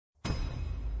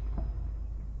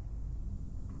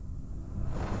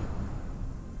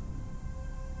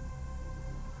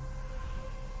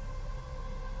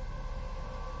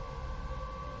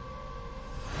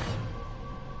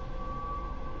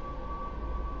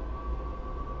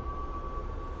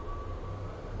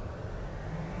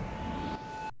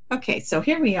Okay, so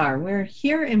here we are. We're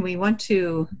here and we want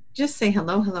to just say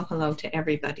hello, hello, hello to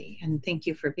everybody. And thank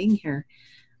you for being here.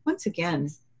 Once again,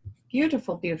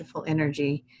 beautiful, beautiful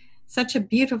energy. Such a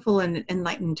beautiful and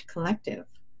enlightened collective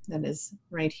that is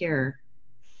right here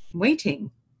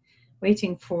waiting,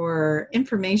 waiting for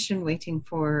information, waiting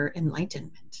for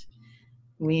enlightenment.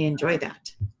 We enjoy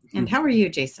that. And how are you,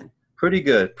 Jason? Pretty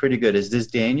good, pretty good. Is this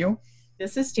Daniel?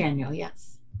 This is Daniel,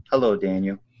 yes. Hello,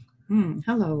 Daniel.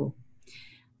 Hello.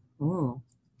 Oh,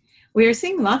 we are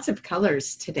seeing lots of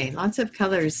colors today, lots of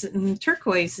colors.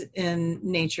 Turquoise in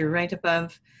nature, right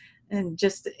above, and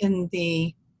just in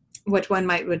the what one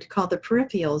would call the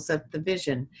peripherals of the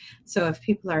vision. So if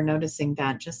people are noticing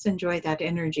that, just enjoy that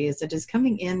energy as it is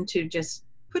coming in to just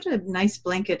put a nice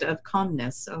blanket of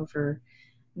calmness over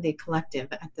the collective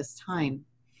at this time.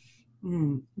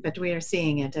 But we are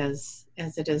seeing it as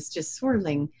it is just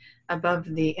swirling above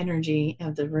the energy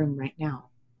of the room right now.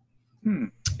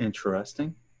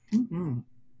 Interesting. Mm-hmm.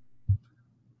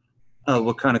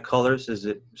 What kind of colors? Is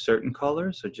it certain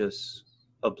colors or just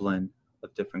a blend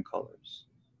of different colors?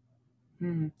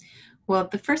 Well,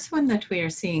 the first one that we are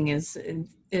seeing is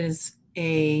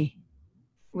a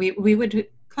we would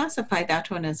classify that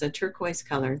one as a turquoise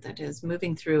color that is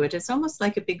moving through. It is almost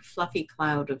like a big fluffy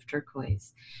cloud of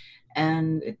turquoise,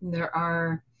 and there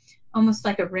are almost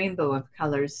like a rainbow of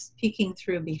colors peeking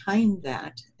through behind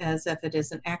that, as if it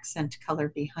is an accent color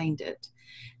behind it.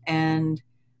 And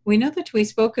we know that we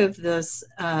spoke of this,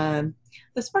 the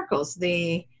sparkles,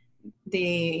 the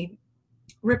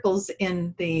ripples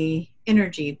in the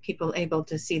energy, people able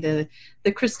to see the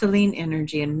crystalline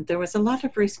energy. And there was a lot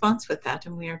of response with that.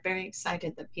 And we are very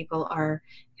excited that people are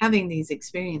having these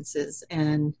experiences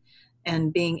and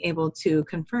being able to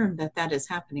confirm that that is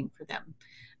happening for them.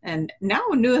 And now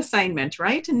a new assignment,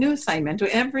 right? A new assignment.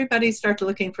 Everybody start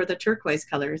looking for the turquoise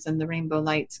colors and the rainbow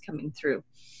lights coming through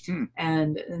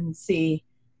and see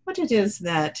what it is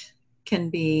that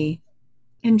can be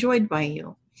enjoyed by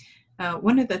you.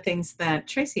 One of the things that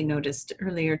Tracy noticed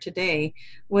earlier today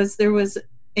was there was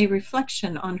a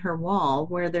reflection on her wall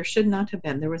where there should not have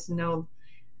been. There was no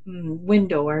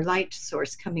window or light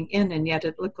source coming in, and yet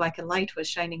it looked like a light was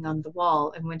shining on the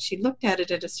wall. And when she looked at it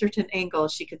at a certain angle,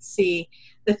 she could see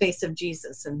the face of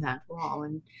Jesus in that wall.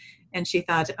 And she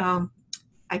thought,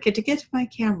 I could get my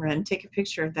camera and take a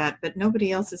picture of that, but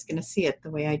nobody else is going to see it the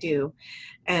way I do.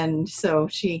 And so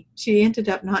she ended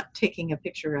up not taking a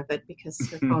picture of it because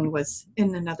her phone was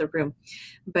in another room.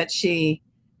 But she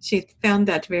found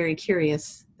that very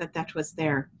curious that was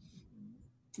there.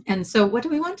 And so what do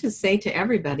we want to say to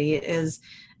everybody is,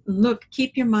 look,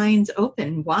 keep your minds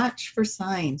open, watch for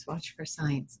signs, watch for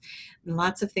signs.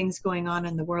 Lots of things going on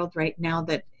in the world right now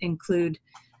that include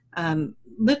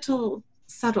little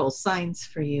subtle signs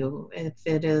for you. If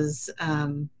it is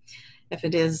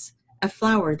a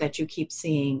flower that you keep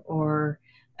seeing, or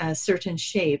a certain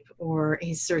shape, or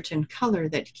a certain color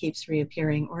that keeps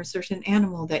reappearing, or a certain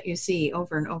animal that you see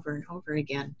over and over and over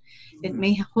again, it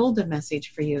may hold a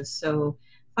message for you. So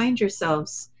find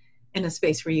yourselves in a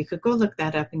space where you could go look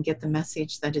that up and get the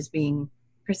message that is being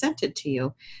presented to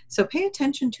you. So pay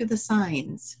attention to the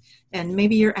signs. And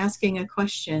maybe you're asking a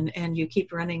question and you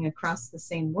keep running across the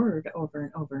same word over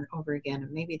and over and over again.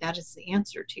 And maybe that is the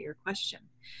answer to your question.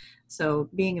 So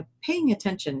paying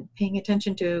attention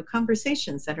to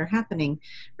conversations that are happening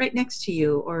right next to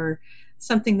you, or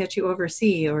something that you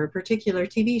oversee, or a particular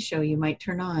TV show you might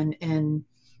turn on and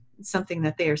something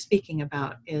that they are speaking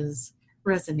about is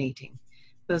resonating.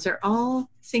 Those are all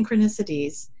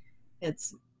synchronicities.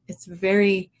 It's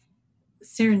very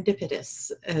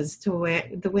serendipitous as to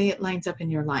the way it lines up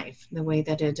in your life, the way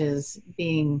that it is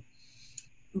being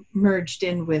merged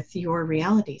in with your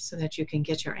reality so that you can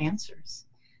get your answers.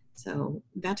 So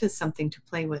that is something to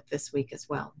play with this week as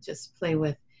well. Just play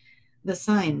with the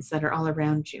signs that are all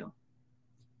around you.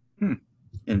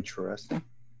 Interesting.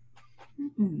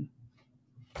 Mm-hmm.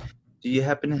 Do you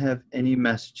happen to have any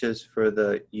messages for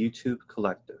the YouTube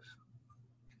collective?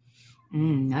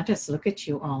 Now just look at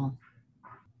you all.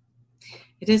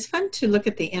 It is fun to look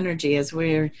at the energy as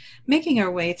we're making our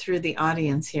way through the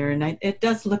audience here. And it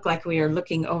does look like we are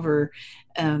looking over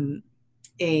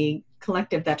a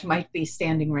collective that might be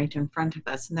standing right in front of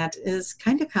us. And that is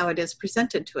kind of how it is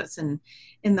presented to us in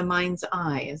the mind's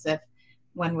eye, as if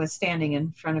one was standing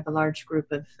in front of a large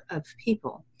group of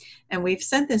people. And we've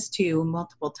said this to you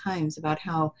multiple times about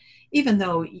how, even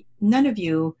though none of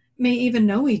you may even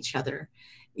know each other,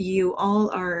 you all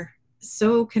are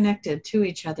so connected to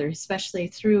each other, especially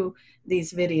through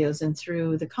these videos and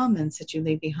through the comments that you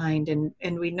leave behind.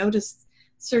 And we notice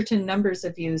certain numbers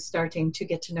of you starting to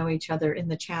get to know each other in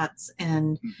the chats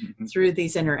and through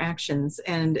these interactions.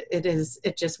 And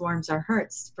it just warms our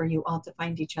hearts for you all to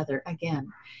find each other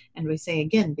again. And we say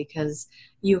again, because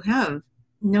you have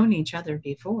known each other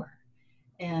before.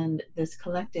 And this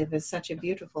collective is such a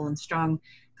beautiful and strong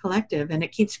collective, and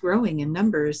it keeps growing in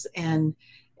numbers, and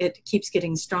it keeps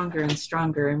getting stronger and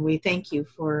stronger. And we thank you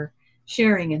for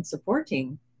sharing and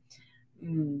supporting.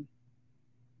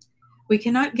 We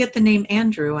cannot get the name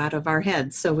Andrew out of our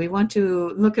heads, so we want to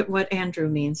look at what Andrew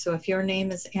means. So if your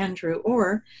name is Andrew,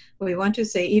 or we want to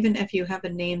say, even if you have a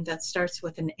name that starts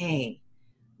with an A,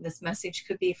 this message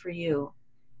could be for you.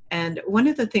 And one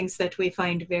of the things that we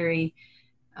find very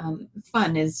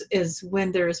fun is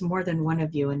when there is more than one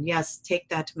of you. And yes, take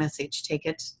that message, take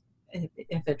it.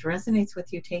 If it resonates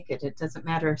with you, take it. It doesn't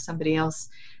matter if somebody else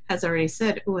has already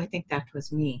said, oh, I think that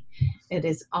was me. It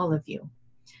is all of you.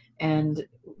 And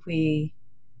we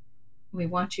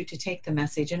want you to take the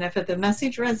message. And if the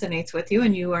message resonates with you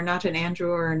and you are not an Andrew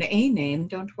or an A name,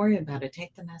 don't worry about it.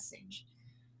 Take the message.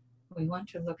 We want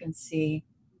to look and see.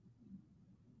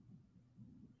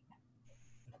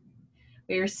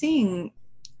 We are seeing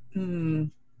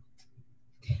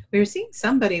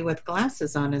somebody with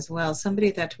glasses on as well.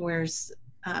 Somebody that wears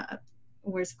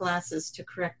glasses to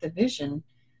correct the vision.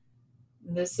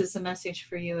 This is a message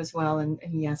for you as well. And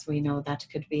yes, we know that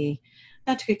could be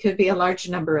a large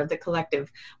number of the collective.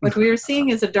 What we are seeing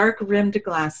is a dark rimmed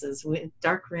glasses,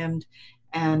 dark rimmed,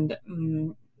 and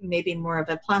maybe more of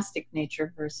a plastic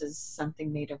nature versus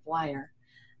something made of wire.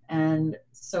 And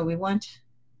so we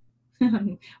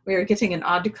are getting an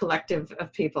odd collective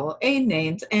of people. A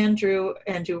names, Andrew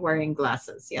wearing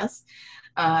glasses, yes?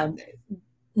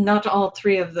 Not all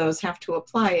three of those have to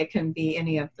apply. It can be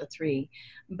any of the three.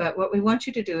 But what we want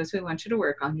you to do is we want you to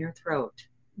work on your throat.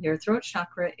 Your throat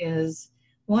chakra is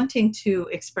wanting to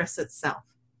express itself.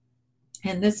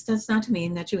 And this does not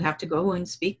mean that you have to go and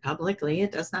speak publicly.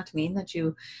 It does not mean that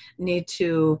you need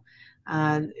to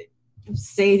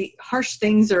say harsh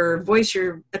things or voice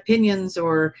your opinions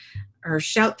or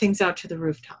shout things out to the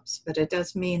rooftops. But it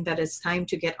does mean that it's time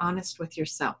to get honest with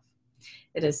yourself.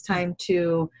 It is time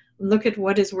to look at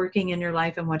what is working in your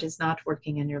life and what is not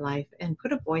working in your life and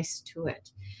put a voice to it.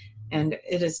 And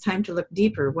it is time to look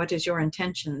deeper. What is your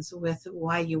intentions with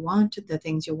why you want the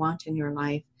things you want in your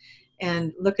life?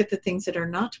 And look at the things that are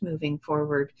not moving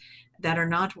forward, that are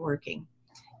not working.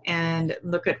 And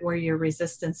look at where your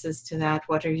resistance is to that.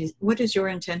 What is your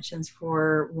intentions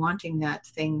for wanting that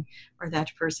thing or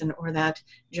that person or that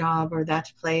job or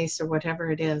that place or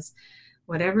whatever it is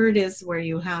where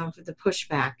you have the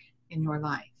pushback in your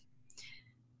life.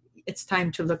 It's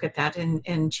time to look at that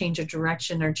and change a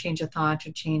direction or change a thought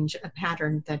or change a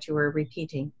pattern that you are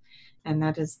repeating. And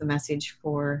that is the message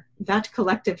for that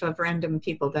collective of random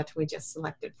people that we just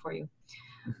selected for you.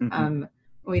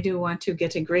 We do want to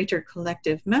get a greater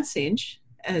collective message,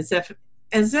 as if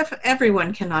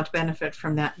everyone cannot benefit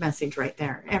from that message right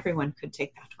there. Everyone could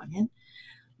take that one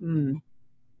in.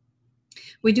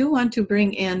 We do want to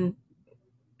bring in,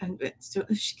 we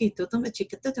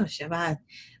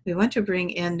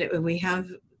have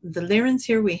the Lyrans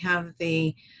here, we have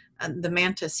the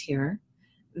mantis here.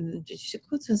 The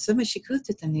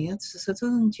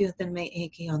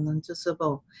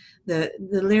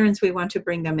Lyrans, we want to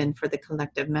bring them in for the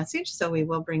collective message, so we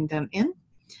will bring them in.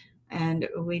 And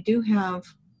we do have,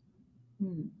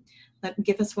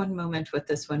 give us one moment with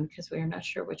this one, because we are not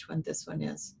sure which one this one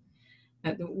is.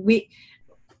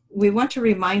 We want to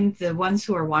remind the ones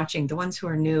who are watching, the ones who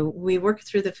are new, we work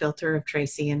through the filter of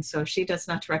Tracy, and so if she does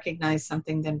not recognize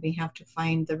something, then we have to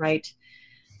find the right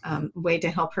way to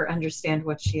help her understand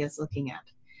what she is looking at.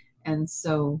 And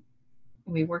so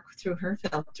we work through her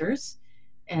filters,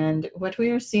 and what we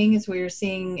are seeing is we are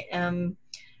seeing,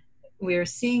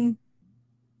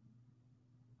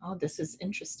 oh, this is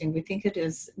interesting. We think it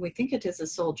is a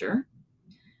soldier.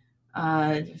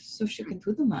 So she can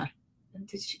do them.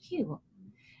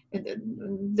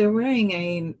 They're wearing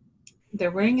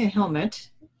a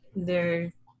helmet.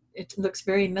 It looks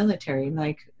very military,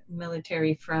 like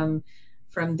military from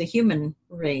the human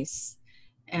race.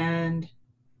 And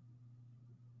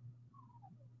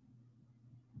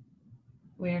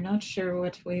we are not sure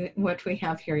what we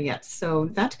have here yet. So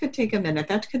that could take a minute.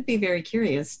 That could be very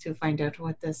curious to find out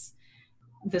what this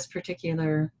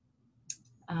particular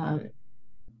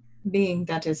being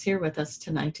that is here with us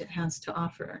tonight has to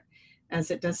offer. As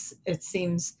it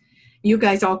seems you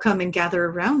guys all come and gather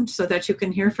around so that you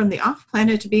can hear from the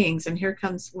off-planet beings, and here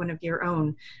comes one of your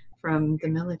own from the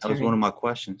military. That was one of my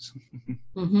questions.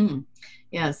 Mm-hmm.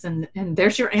 Yes, and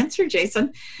there's your answer,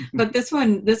 Jason. But this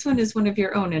one is one of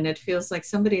your own, and it feels like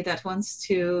somebody that wants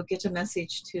to get a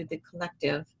message to the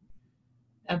collective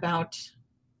about.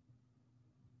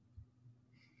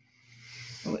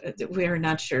 We're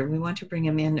not sure. We want to bring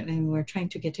him in, and we're trying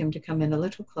to get him to come in a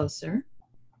little closer.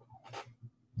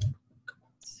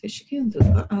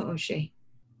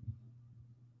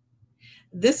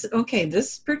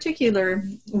 This particular,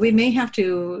 we may have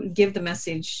to give the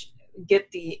message,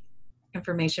 get the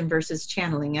information versus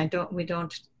channeling. We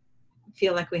don't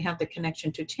feel like we have the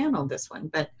connection to channel this one,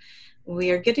 but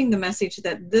we are getting the message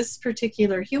that this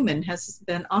particular human has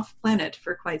been off planet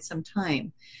for quite some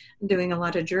time, doing a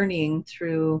lot of journeying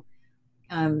through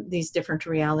these different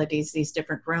realities, these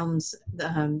different realms,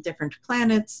 different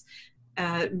planets,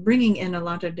 bringing in a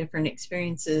lot of different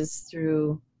experiences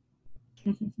through.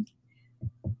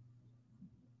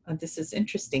 Oh, this is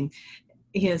interesting.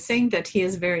 He is saying that he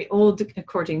is very old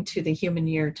according to the human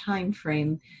year time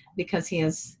frame, because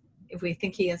we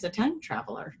think he is a time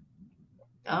traveler.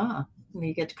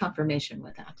 We get confirmation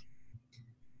with that.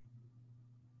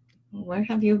 Where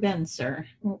have you been, sir?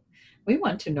 We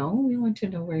want to know. We want to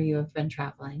know where you have been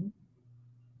traveling.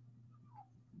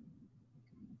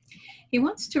 He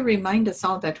wants to remind us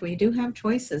all that we do have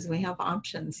choices. We have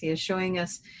options. He is showing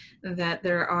us that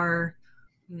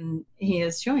he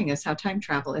is showing us how time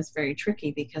travel is very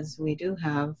tricky, because we do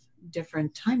have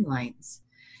different timelines.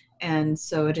 And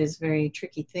so it is a very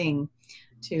tricky thing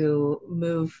to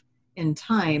move in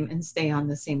time and stay on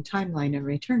the same timeline and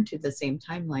return to the same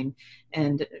timeline.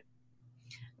 And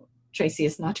Tracy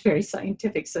is not very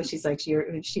scientific, so she's like,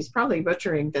 she's probably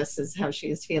butchering this, is how she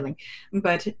is feeling.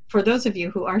 But for those of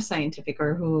you who are scientific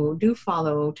or who do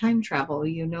follow time travel,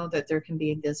 you know that there can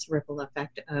be this ripple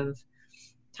effect of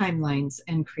timelines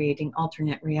and creating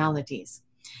alternate realities.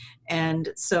 And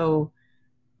so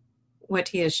what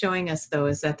he is showing us, though,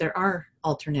 is that there are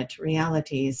alternate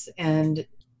realities, and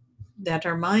that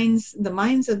the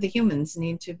minds of the humans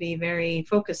need to be very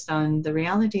focused on the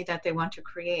reality that they want to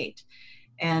create.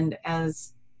 And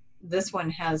as this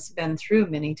one has been through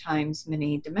many times,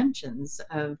 many dimensions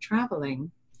of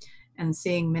traveling and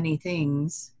seeing many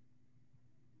things,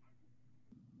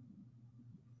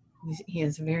 he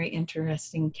is a very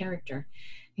interesting character.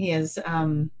 He is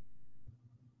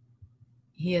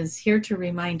here to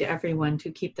remind everyone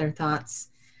to keep their thoughts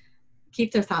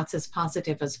as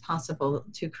positive as possible,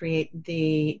 to create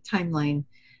the timeline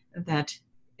that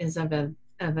is of a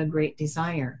great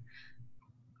desire.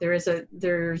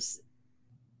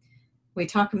 We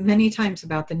talk many times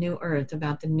about the new earth,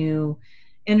 about the new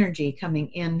energy coming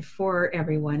in for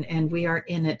everyone, and we are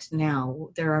in it now.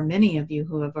 There are many of you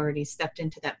who have already stepped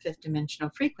into that fifth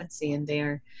dimensional frequency, and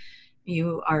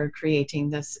you are creating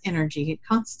this energy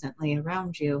constantly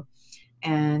around you,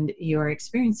 and you are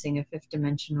experiencing a fifth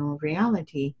dimensional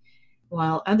reality,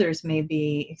 while others may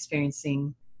be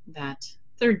experiencing that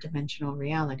third dimensional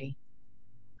reality.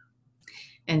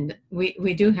 And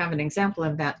we do have an example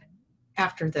of that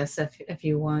after this. If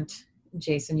you want,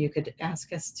 Jason, you could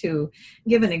ask us to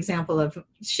give an example of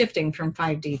shifting from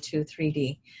 5D to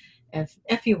 3D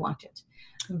if you want it.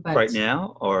 But right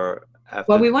now or after?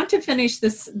 Well, we want to finish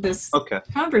this okay.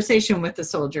 conversation with the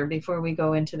soldier before we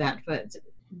go into that. But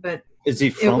is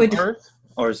he from Earth,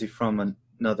 or is he from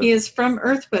another? He is from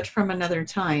Earth, but from another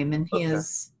time, and he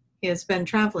has been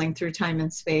traveling through time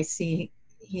and space.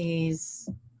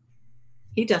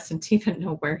 He doesn't even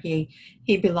know where he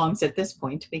belongs at this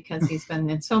point, because he's been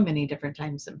in so many different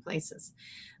times and places.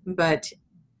 But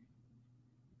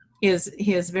he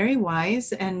is very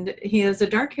wise, and he is a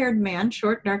dark-haired man,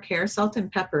 short dark hair, salt and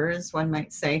pepper, as one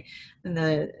might say,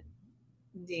 the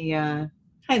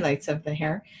highlights of the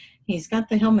hair. He's got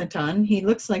the helmet on. He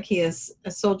looks like he is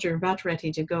a soldier about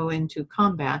ready to go into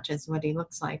combat, is what he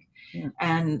looks like. Yeah.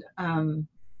 And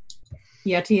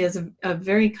yet he has a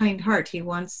very kind heart. He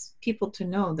wants people to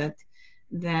know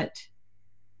that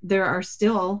there are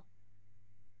still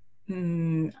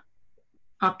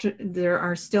there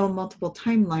are still multiple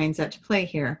timelines at play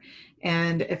here,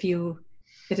 and it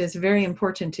is very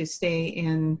important to stay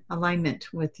in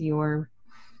alignment with your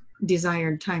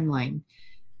desired timeline.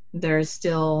 There's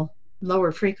still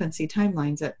lower frequency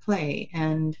timelines at play,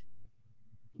 and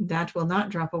that will not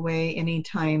drop away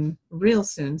anytime real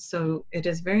soon. So it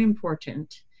is very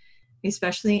important,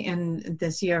 especially in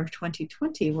this year of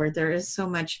 2020, where there is so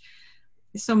much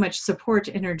support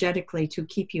energetically to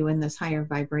keep you in this higher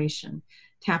vibration.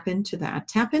 Tap into that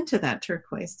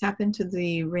turquoise, tap into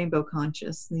the rainbow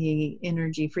conscious, the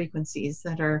energy frequencies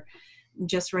that are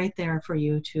just right there for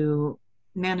you to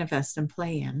manifest and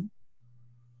play in.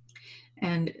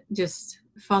 And just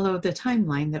follow the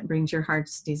timeline that brings your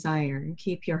heart's desire, and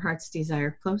keep your heart's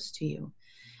desire close to you.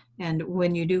 And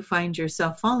when you do find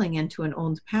yourself falling into an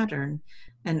old pattern,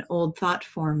 an old thought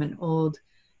form, an old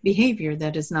behavior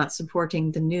that is not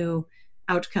supporting the new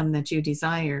outcome that you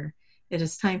desire, it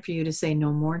is time for you to say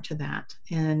no more to that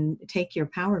and take your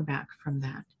power back from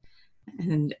that.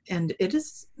 And it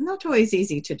is not always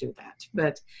easy to do that,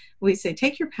 but we say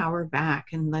take your power back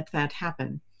and let that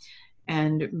happen,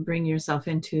 and bring yourself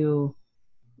into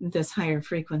this higher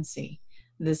frequency,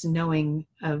 this knowing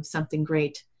of something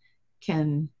great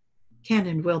can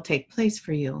and will take place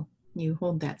for you. You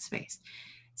hold that space.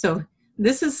 So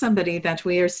this is somebody that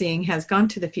we are seeing has gone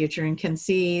to the future and can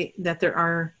see that there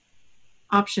are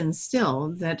options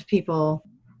still, that people,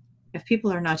 if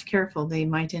people are not careful, they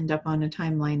might end up on a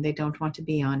timeline they don't want to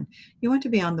be on. You want to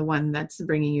be on the one that's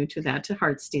bringing you to that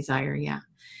heart's desire, yeah.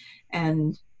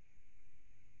 And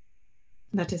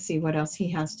let us see what else he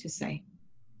has to say.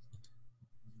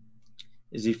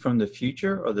 Is he from the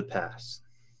future or the past?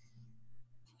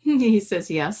 He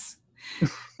says yes.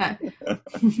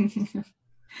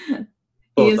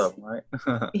 Both of them, right?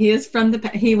 He is from the,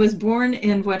 he was born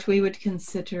in what we would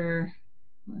consider,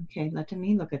 okay, let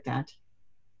me look at that.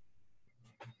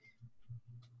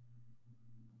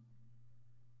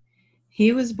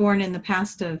 He was born in the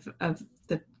past of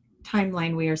the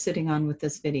timeline we are sitting on with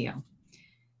this video.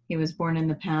 He was born in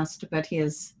the past, but he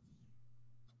has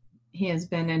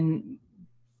been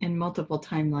in multiple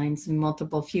timelines and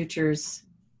multiple futures.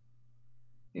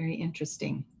 Very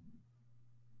interesting.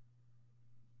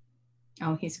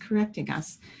 Oh, he's correcting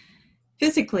us.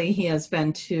 Physically, he has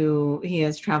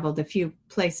traveled a few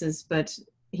places, but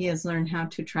he has learned how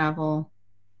to travel,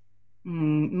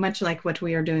 much like what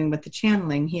we are doing with the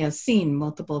channeling. He has seen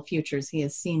multiple futures. He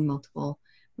has seen multiple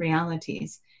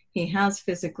realities. He has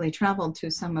physically traveled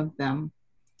to some of them.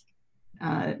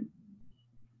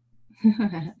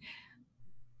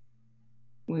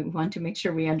 We want to make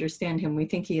sure we understand him. We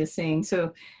think he is saying,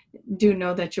 so do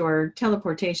know that your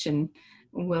teleportation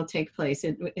will take place.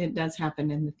 It does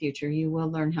happen in the future. You will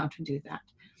learn how to do that.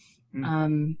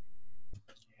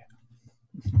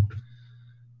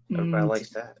 Everybody likes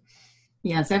that.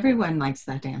 Yes, everyone likes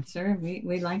that answer.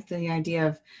 We like the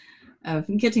idea of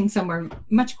getting somewhere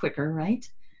much quicker, right?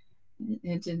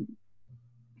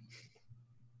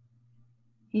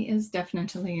 He is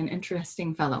definitely an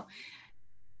interesting fellow.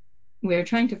 We're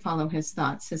trying to follow his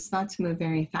thoughts. His thoughts move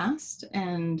very fast,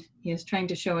 and he is trying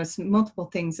to show us multiple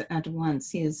things at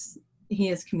once. He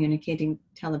is communicating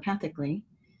telepathically.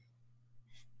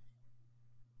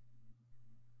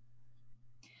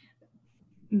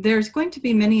 There's going to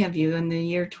be many of you in the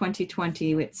year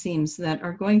 2020, it seems, that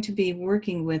are going to be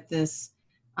working with this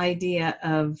idea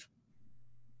of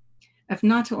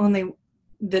not only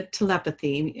the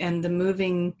telepathy and the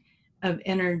moving of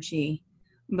energy,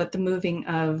 but the moving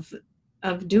of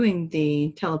doing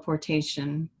the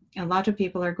teleportation. A lot of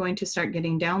people are going to start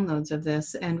getting downloads of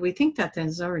this, and we think that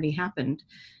has already happened.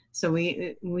 So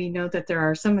we know that there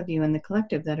are some of you in the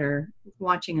collective that are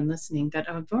watching and listening that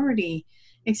have already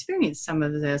experienced some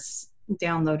of this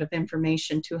download of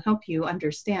information to help you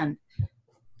understand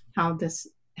how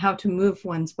to move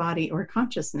one's body or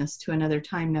consciousness to another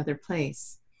time, another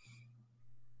place.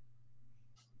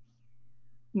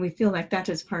 We feel like that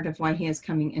is part of why he is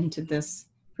coming into this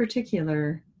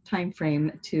particular time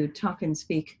frame to talk and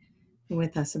speak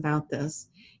with us about this.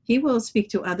 He will speak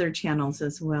to other channels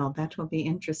as well. That will be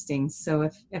interesting. So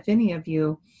if any of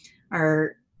you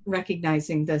are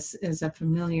recognizing this as a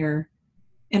familiar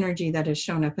energy that has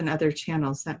shown up in other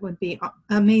channels, that would be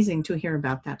amazing to hear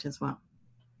about that as well.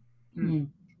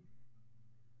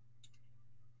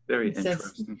 Very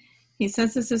interesting. He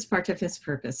says this is part of his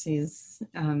purpose. He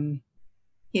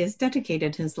has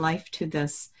dedicated his life to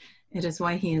this. It is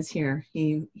why he is here.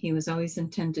 He was always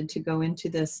intended to go into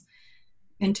this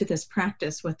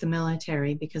practice with the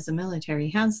military, because the military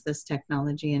has this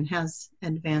technology and has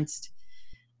advanced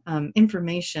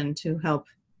information to help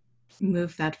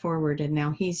move that forward. And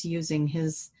now he's using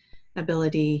his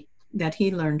ability that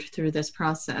he learned through this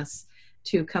process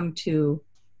to come to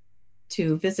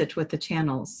visit with the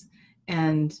channels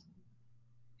and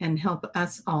help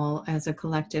us all as a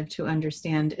collective to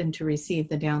understand and to receive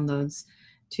the downloads,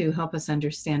 to help us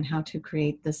understand how to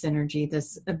create this energy,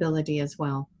 this ability as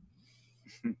well.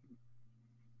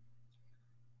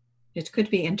 It could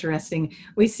be interesting.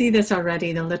 We see this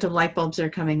already. The little light bulbs are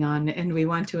coming on, and we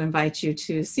want to invite you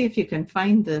to see if you can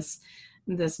find this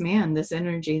man, this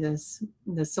energy, this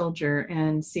soldier,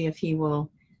 and see if he will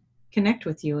connect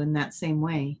with you in that same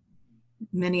way.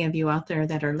 Many of you out there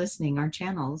that are listening are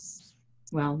channels.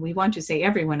 well, we want to say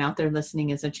everyone out there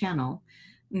listening is a channel.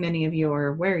 Many of you are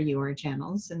aware you are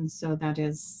channels, and so that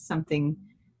is something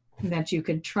that you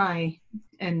could try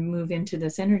and move into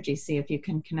this energy, see if you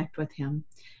can connect with him.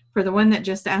 For the one that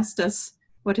just asked us,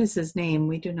 what is his name?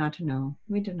 We do not know.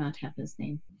 We do not have his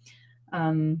name.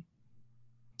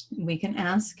 We can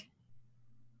ask.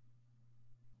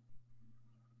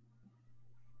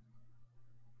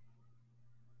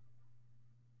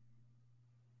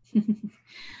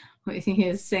 He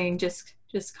is saying, just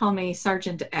call me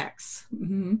Sergeant X.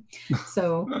 Mm-hmm.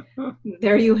 So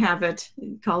there you have it.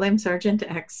 Call him Sergeant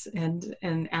X and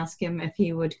ask him if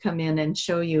he would come in and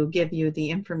show you, give you the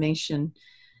information,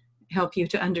 help you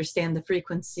to understand the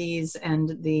frequencies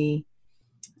and the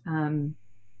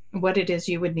what it is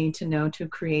you would need to know to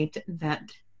create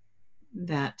that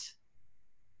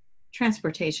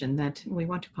transportation, that we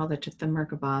want to call it the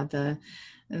Merkaba,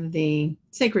 the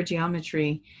sacred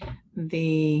geometry,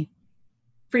 the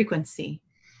frequency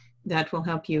that will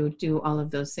help you do all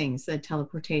of those things, the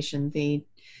teleportation, the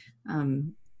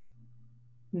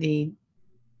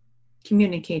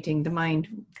communicating, the mind.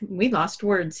 We lost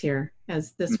words here,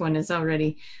 as this one is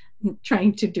already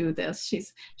trying to do this.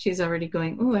 She's already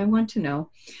going, oh, I want to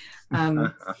know.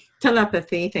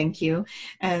 Telepathy, thank you.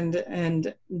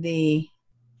 And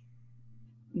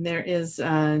there is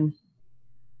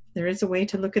a way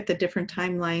to look at the different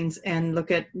timelines and look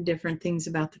at different things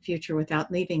about the future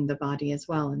without leaving the body as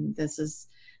well. And this is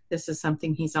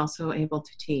something he's also able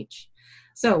to teach.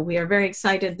 So we are very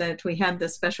excited that we had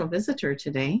this special visitor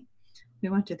today. We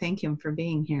want to thank him for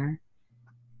being here.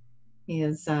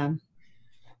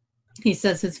 He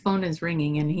says his phone is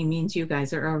ringing and he means you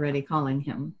guys are already calling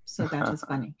him. So that is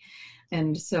funny.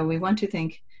 And so we want to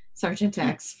thank Sergeant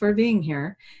X for being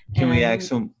here. Can we ask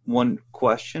him one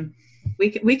question?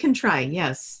 We can try,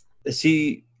 yes. Is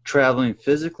he traveling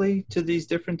physically to these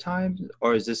different times,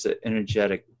 or is this an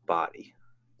energetic body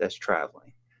that's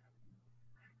traveling?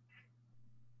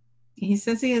 He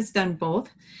says he has done both.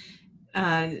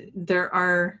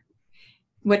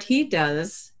 What he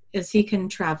does is he can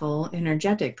travel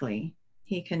energetically.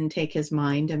 He can take his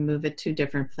mind and move it to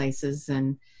different places,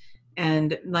 and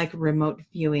like remote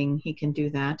viewing, he can do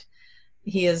that.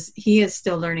 He is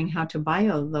still learning how to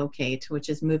biolocate, which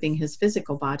is moving his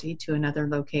physical body to another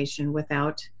location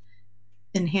without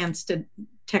enhanced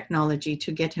technology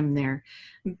to get him there.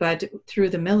 But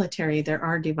through the military, there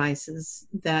are devices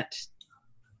that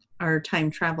are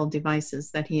time travel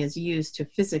devices that he has used to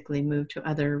physically move to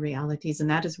other realities. And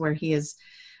that is where he is,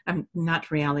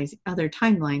 not realities, other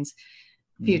timelines,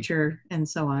 future, and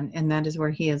so on. And that is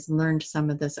where he has learned some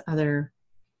of this other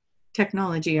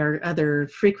technology or other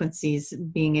frequencies,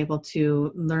 being able to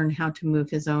learn how to move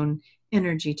his own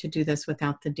energy to do this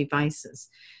without the devices.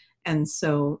 And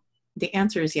so the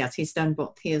answer is yes, he's done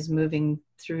both. He is moving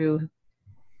through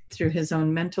his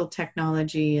own mental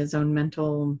technology, his own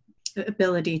mental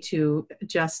ability to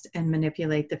adjust and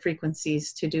manipulate the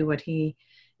frequencies to do what he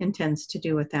intends to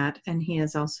do with that. And he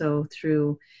is also,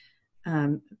 through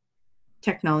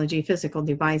technology, physical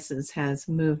devices, has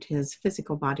moved his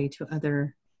physical body to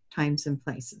other times and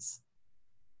places.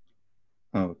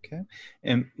 Okay.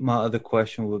 And my other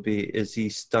question would be, is he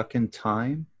stuck in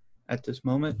time at this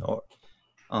moment, or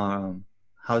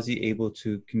how is he able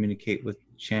to communicate with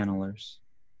channelers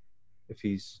if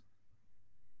he's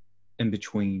in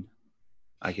between,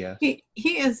 I guess?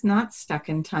 He is not stuck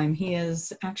in time. He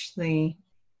is actually,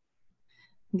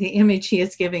 the image he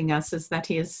is giving us is that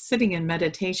he is sitting in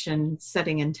meditation,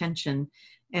 setting intention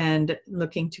and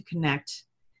looking to connect.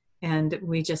 And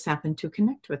we just happened to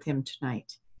connect with him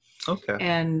tonight. Okay.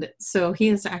 And so he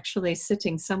is actually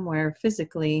sitting somewhere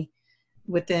physically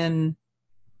within,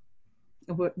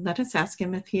 let us ask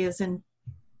him if he is in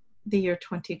the year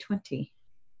 2020.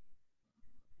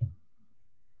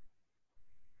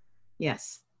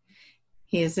 Yes.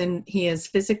 He is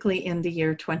physically in the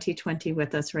year 2020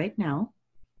 with us right now.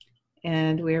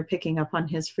 And we are picking up on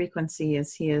his frequency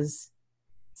as he is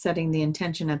setting the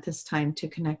intention at this time to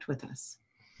connect with us.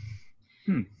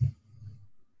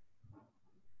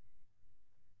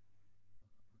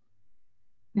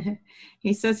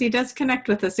 He says he does connect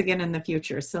with us again in the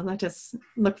future, so let us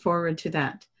look forward to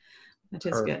that. That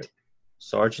is good.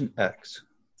 Sergeant X.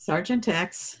 Sergeant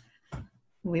X.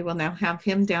 We will now have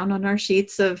him down on our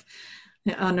sheets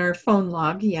on our phone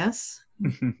log. Yes.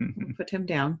 We'll put him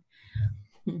down.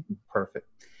 Perfect.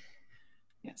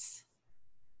 Yes.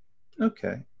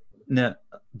 Okay. Now,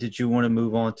 did you want to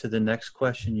move on to the next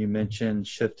question? You mentioned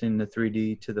shifting the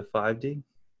 3D to the 5D.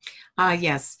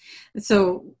 Yes.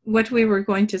 So what we were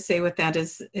going to say with that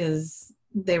is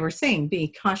they were saying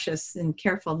be cautious and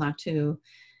careful not to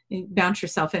bounce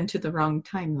yourself into the wrong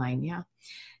timeline. Yeah.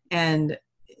 And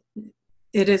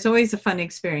it is always a fun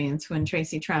experience when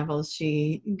Tracy travels.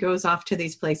 She goes off to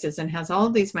these places and has all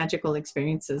these magical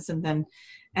experiences, and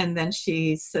then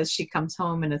she says she comes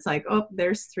home and it's like, oh,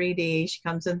 there's 3D. She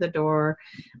comes in the door,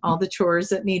 all the chores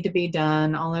that need to be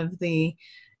done, all of the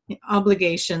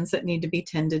obligations that need to be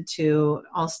tended to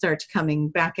all start coming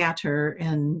back at her,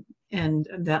 and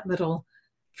that little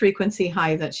frequency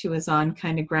high that she was on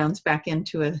kind of grounds back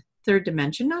into a third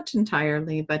dimension, not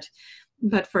entirely,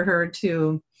 but for her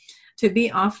to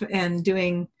be off and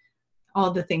doing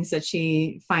all the things that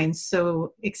she finds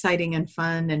so exciting and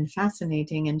fun and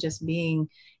fascinating, and just being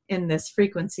in this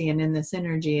frequency and in this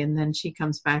energy. And then she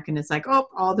comes back and it's like, oh,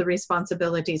 all the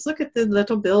responsibilities. Look at the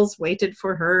little bills waited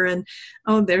for her. And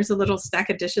oh, there's a little stack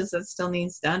of dishes that still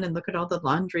needs done. And look at all the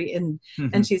laundry. And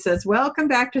she says, welcome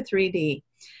back to 3D.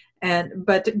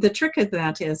 But the trick of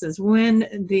that is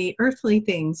when the earthly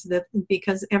things, that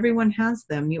because everyone has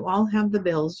them, you all have the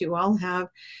bills, you all have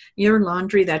your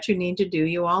laundry that you need to do,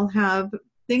 you all have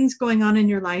things going on in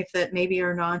your life that maybe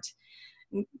are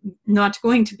not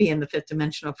going to be in the fifth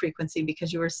dimensional frequency,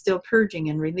 because you are still purging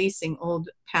and releasing old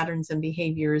patterns and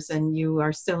behaviors, and you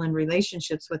are still in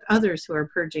relationships with others who are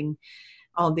purging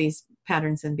all these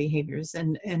patterns and behaviors.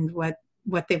 And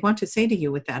what they want to say to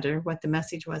you with that, or what the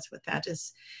message was with that,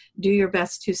 is do your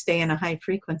best to stay in a high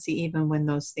frequency even when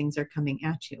those things are coming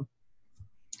at you,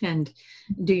 and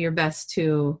do your best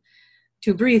to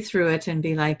breathe through it and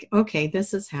be like, okay,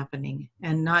 this is happening,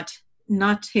 and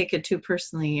not take it too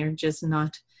personally, or just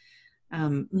not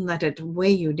let it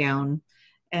weigh you down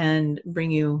and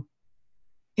bring you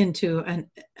into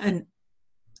an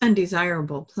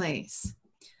undesirable place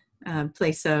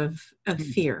of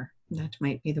fear. That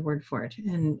might be the word for it.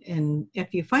 And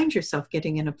if you find yourself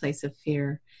getting in a place of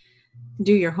fear,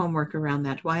 do your homework around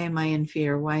that. Why am I in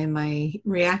fear? Why am I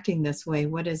reacting this way?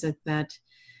 What is it that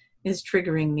is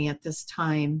triggering me at this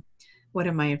time? What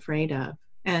am I afraid of?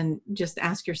 And just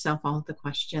ask yourself all the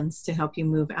questions to help you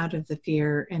move out of the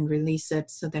fear and release it,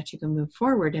 so that you can move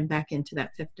forward and back into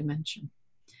that fifth dimension.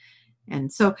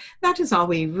 And so that is all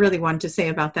we really want to say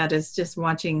about that, is just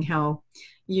watching how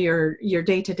your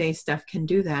day-to-day stuff can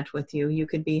do that with you. You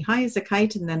could be high as a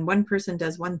kite, and then one person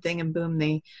does one thing and boom,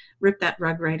 they rip that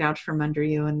rug right out from under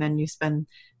you. And then you spend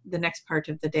the next part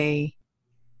of the day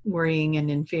worrying and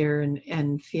in fear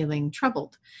and feeling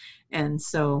troubled. And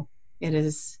so it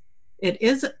is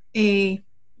a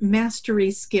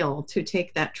mastery skill to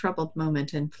take that troubled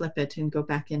moment and flip it and go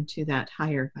back into that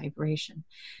higher vibration.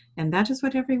 And that is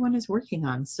what everyone is working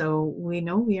on. So we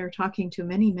know we are talking to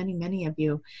many, many, many of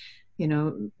you,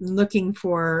 looking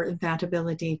for that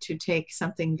ability to take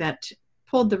something that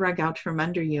pulled the rug out from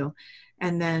under you,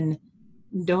 and then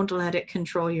don't let it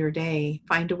control your day.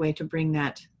 Find a way to bring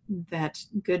that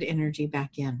good energy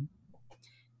back in.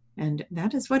 And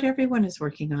that is what everyone is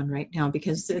working on right now,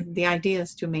 because the idea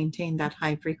is to maintain that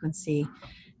high frequency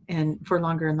and for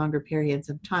longer and longer periods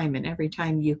of time. And every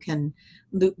time you can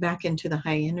loop back into the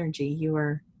high energy, you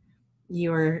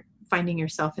are finding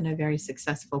yourself in a very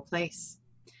successful place.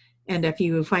 And if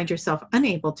you find yourself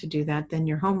unable to do that, then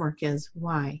your homework is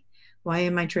why? Why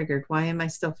am I triggered? Why am I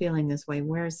still feeling this way?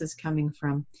 Where is this coming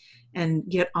from? And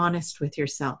get honest with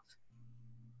yourself.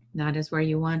 That is where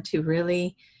you want to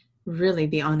really, really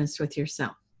be honest with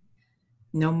yourself.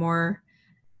 No more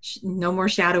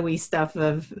shadowy stuff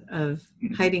of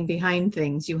hiding behind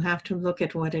things. You have to look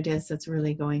at what it is that's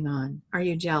really going on. Are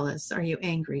you jealous? Are you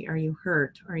angry? Are you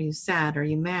hurt? Are you sad? Are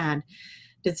you mad?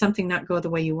 Did something not go the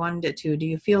way you wanted it to? Do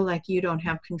you feel like you don't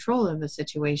have control of a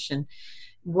situation?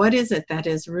 What is it that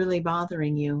is really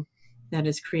bothering you that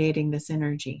is creating this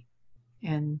energy?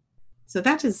 And so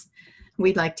that is,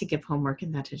 we'd like to give homework,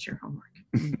 and that is your homework.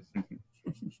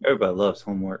 Everybody loves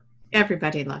homework.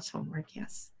 Everybody loves homework,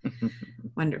 yes.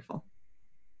 Wonderful.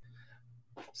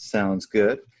 Sounds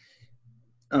good.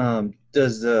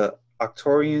 Does the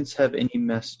Arcturians have any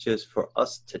messages for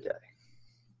us today?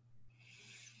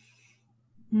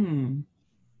 I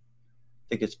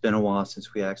think it's been a while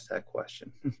since we asked that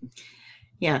question.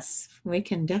 Yes, we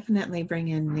can definitely bring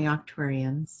in the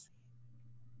Arcturians.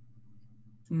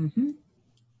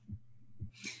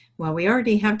 Well, we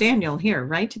already have Daniel here,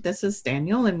 right? This is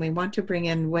Daniel, and we want to bring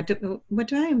in what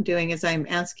I am doing is I'm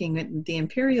asking the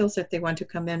Imperials if they want to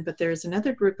come in, but there's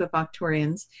another group of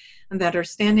Arcturians that are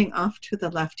standing off to the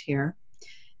left here.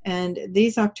 And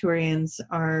these Arcturians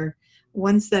are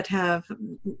ones that have,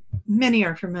 many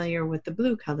are familiar with the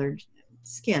blue colored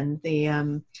skin,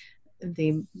 the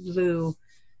blue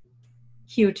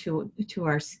hue to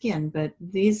our skin, but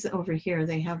these over here,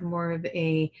 they have more of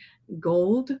a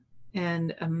gold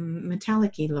and a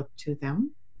metallic-y look to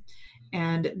them.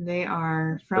 and they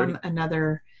are That's from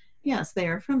another, yes, they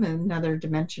are from another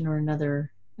dimension or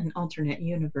an alternate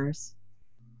universe.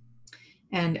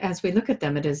 And as we look at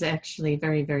them, it is actually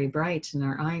very, very bright in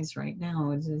our eyes right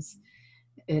now.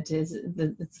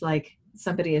 It's like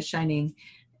somebody is shining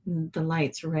the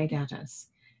lights right at us.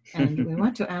 And we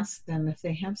want to ask them if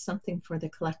they have something for the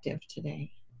collective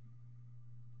today.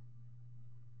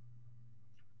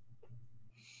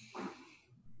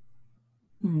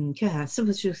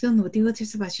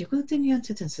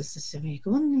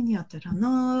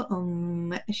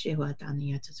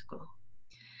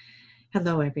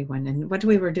 Hello, everyone. And what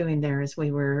we were doing there is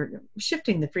we were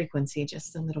shifting the frequency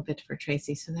just a little bit for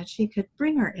Tracy so that she could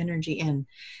bring our energy in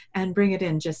and bring it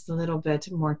in just a little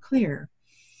bit more clear.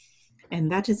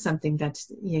 And that is something that,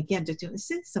 again, that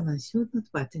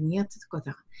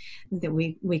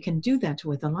we can do that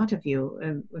with a lot of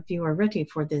you. If you are ready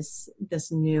for this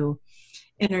new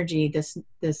energy,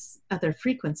 this other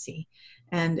frequency.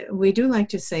 And we do like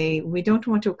to say, we don't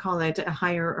want to call it a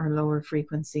higher or lower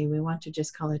frequency. We want to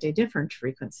just call it a different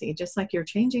frequency, just like you're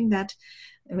changing that.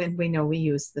 And we know we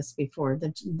used this before,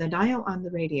 the dial on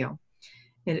the radio.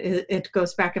 It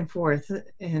goes back and forth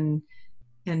and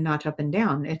not up and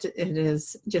down. It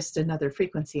is just another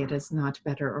frequency. It is not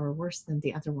better or worse than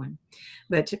the other one.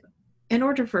 But in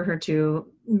order for her to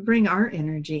bring our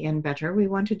energy in better, we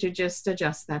wanted to just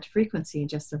adjust that frequency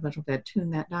just a little bit, tune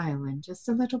that dial in just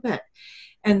a little bit.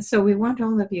 And so we want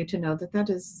all of you to know that that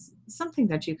is something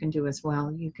that you can do as well.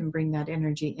 You can bring that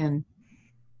energy in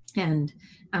and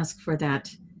ask for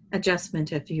that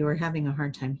adjustment if you are having a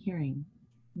hard time hearing.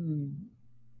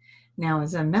 Now,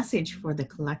 as a message for the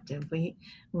collective,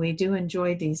 we do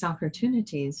enjoy these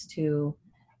opportunities to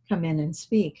come in and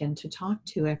speak and to talk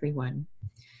to everyone.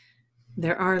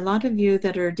 There are a lot of you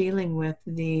that are dealing with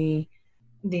the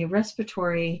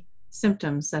respiratory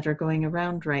symptoms that are going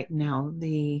around right now.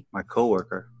 My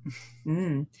coworker.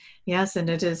 Yes, and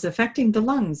it is affecting the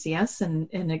lungs, yes, and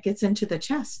it gets into the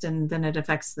chest, and then it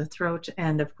affects the throat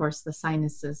and, of course, the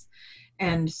sinuses.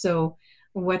 And so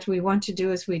what we want to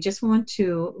do is we just want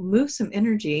to move some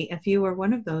energy. If you are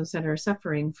one of those that are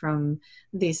suffering from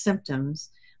these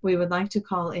symptoms, we would like to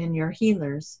call in your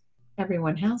healers.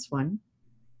 Everyone has one.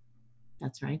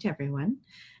 That's right, everyone.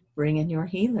 Bring in your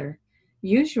healer.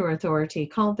 Use your authority.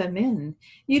 Call them in.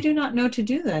 You do not know to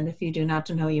do that if you do not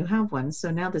know you have one. So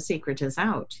now the secret is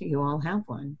out. You all have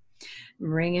one.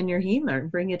 Bring in your healer.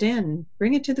 Bring it in.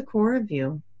 Bring it to the core of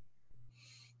you.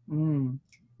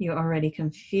 You already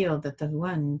can feel that the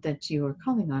one that you are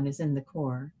calling on is in the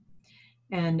core.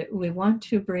 And we want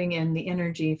to bring in the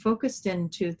energy focused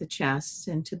into the chest,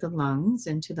 into the lungs,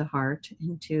 into the heart,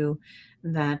 into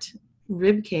that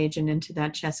rib cage and into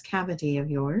that chest cavity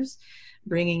of yours,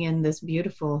 bringing in this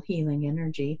beautiful healing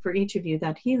energy. For each of you,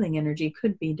 that healing energy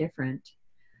could be different.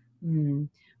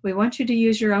 We want you to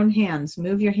use your own hands.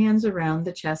 Move your hands around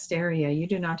the chest area. You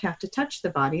do not have to touch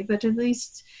the body, but at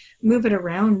least move it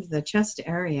around the chest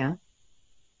area.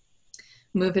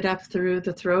 Move it up through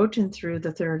the throat and through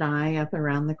the third eye, up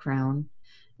around the crown,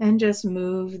 and just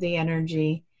move the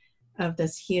energy of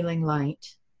this healing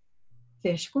light.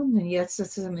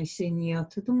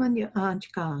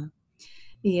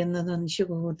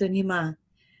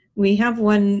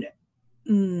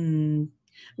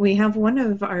 We have one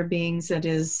of our beings that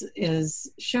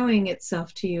is showing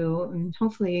itself to you, and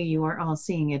hopefully you are all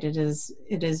seeing it. It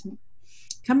is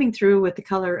coming through with the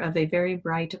color of a very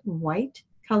bright white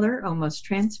color, almost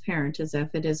transparent, as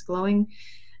if it is glowing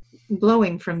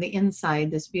from the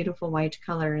inside. This beautiful white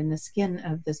color, and the skin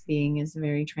of this being is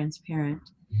very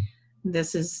transparent.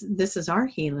 This is our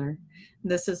healer.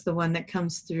 This is the one that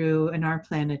comes through in our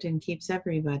planet and keeps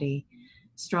everybody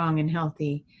strong and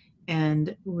healthy.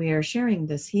 And we are sharing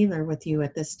this healer with you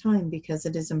at this time because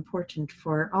it is important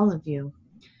for all of you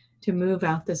to move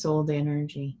out this old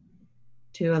energy,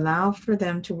 to allow for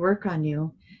them to work on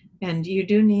you. And you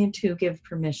do need to give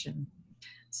permission.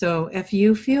 So if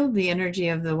you feel the energy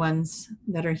of the ones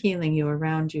that are healing you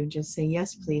around you, just say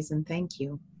yes, please, and thank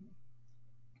you.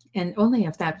 And only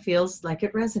if that feels like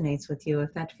it resonates with you,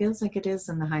 if that feels like it is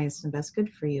in the highest and best good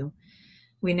for you.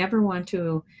 We never want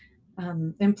to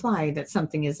imply that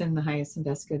something is in the highest and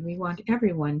best good. We want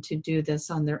everyone to do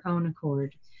this on their own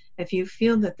accord. If you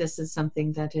feel that this is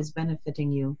something that is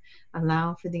benefiting you,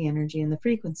 allow for the energy and the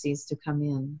frequencies to come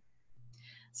in.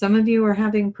 Some of you are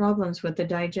having problems with the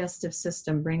digestive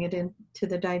system. Bring it into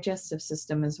the digestive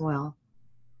system as well.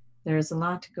 There's a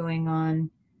lot going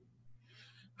on.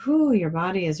 Your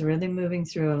body is really moving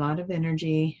through a lot of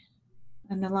energy,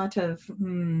 and a lot of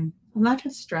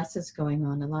stress is going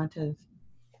on, a lot of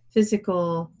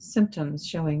physical symptoms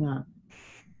showing up.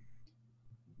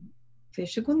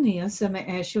 Place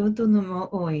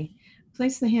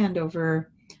the hand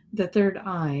over the third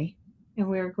eye, and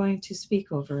we are going to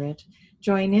speak over it.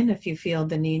 Join in if you feel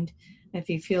the need. If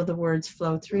you feel the words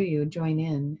flow through you, join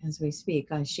in as we speak.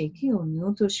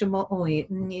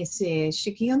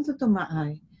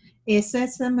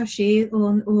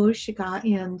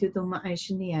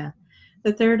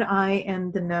 The third eye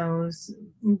and the nose,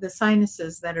 the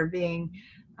sinuses that are being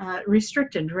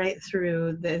restricted right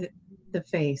through the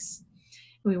face.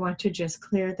 We want to just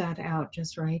clear that out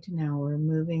just right now. We're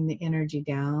moving the energy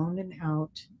down and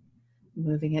out,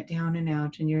 moving it down and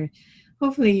out. And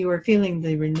hopefully you are feeling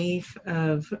the relief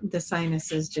of the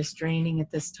sinuses just draining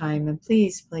at this time. And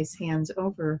please place hands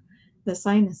over the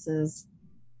sinuses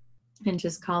and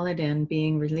just call it in,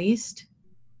 being released,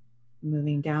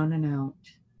 moving down and out.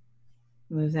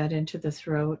 Move that into the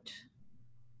throat,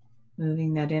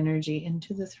 moving that energy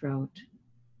into the throat.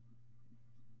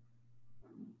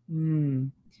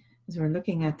 As we're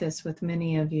looking at this with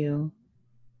many of you,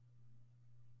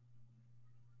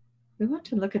 we want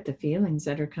to look at the feelings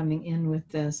that are coming in with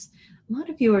this. A lot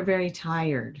of you are very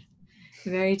tired,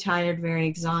 very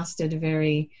exhausted,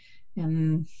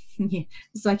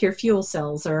 it's like your fuel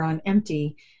cells are on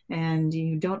empty and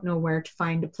you don't know where to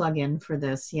find a plug-in for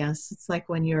this. Yes, it's like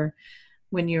when you're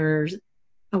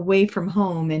away from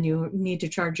home and you need to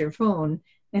charge your phone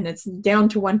and it's down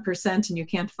to 1% and you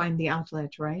can't find the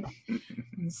outlet, right?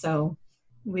 And so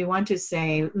we want to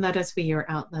say, let us be your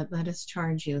outlet. Let us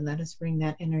charge you. Let us bring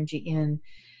that energy in.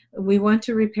 We want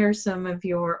to repair some of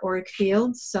your auric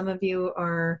fields. Some of you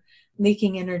are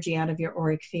leaking energy out of your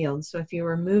auric field. So if you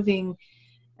are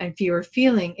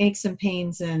feeling aches and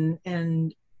pains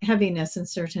and heaviness in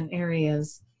certain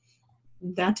areas,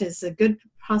 that is a good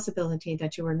possibility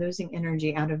that you are losing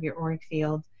energy out of your auric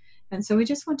field. And so we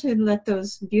just want to let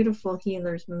those beautiful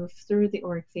healers move through the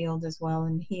auric field as well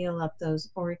and heal up those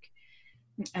auric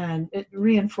and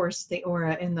reinforce the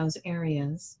aura in those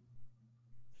areas.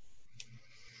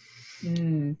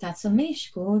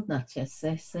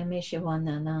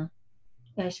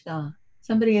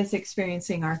 Somebody is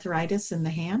experiencing arthritis in the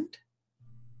hand,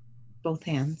 both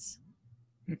hands.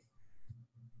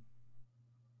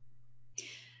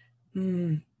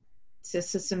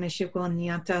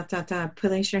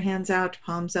 Place your hands out,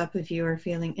 palms up if you are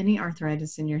feeling any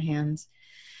arthritis in your hands.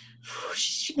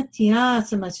 This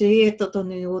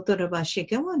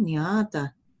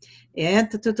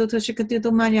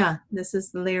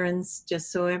is the Larens,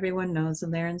 just so everyone knows, the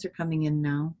Larens are coming in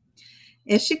now.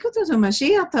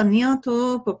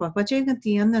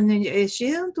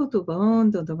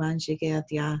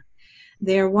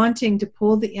 They're wanting to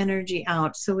pull the energy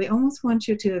out. So we almost want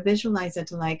you to visualize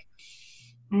it like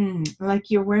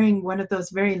you're wearing one of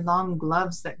those very long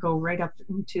gloves that go right up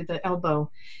into the elbow.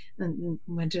 And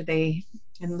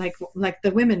like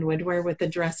the women would wear with the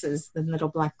dresses, the little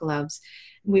black gloves.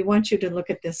 We want you to look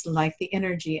at this like the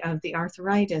energy of the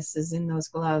arthritis is in those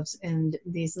gloves, and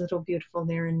these little beautiful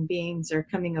Lyran beings are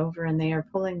coming over and they are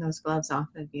pulling those gloves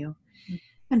off of you.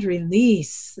 And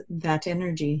release that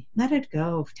energy. Let it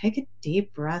go. Take a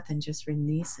deep breath and just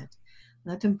release it.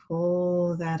 Let them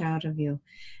pull that out of you.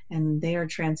 And they are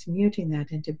transmuting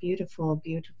that into beautiful,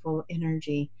 beautiful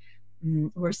energy.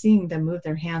 We're seeing them move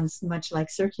their hands much like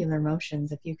circular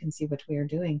motions, if you can see what we are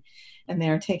doing. And they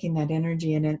are taking that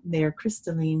energy and they are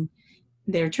crystalline.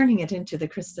 They're turning it into the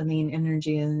crystalline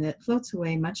energy, and it floats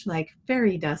away much like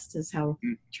fairy dust is how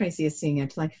Tracy is seeing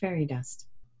it, like fairy dust.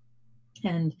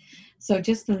 And so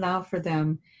just allow for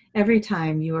them, every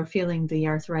time you are feeling the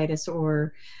arthritis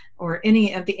or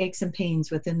any of the aches and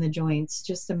pains within the joints,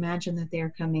 just imagine that they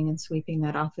are coming and sweeping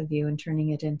that off of you and turning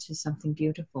it into something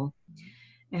beautiful.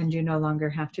 And you no longer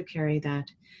have to carry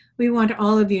that. We want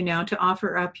all of you now to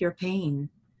offer up your pain.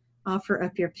 Offer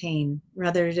up your pain,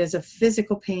 whether it is a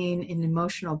physical pain, an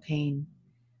emotional pain.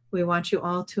 We want you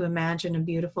all to imagine a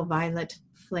beautiful violet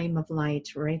flame of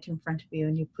light right in front of you,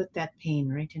 and you put that pain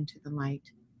right into the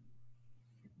light.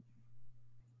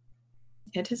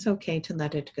 It is okay to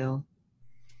let it go.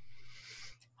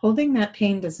 Holding that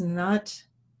pain does not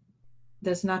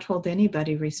hold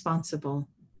anybody responsible.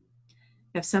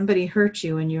 If somebody hurt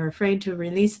you and you're afraid to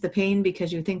release the pain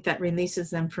because you think that releases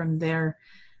them from their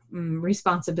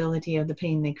responsibility of the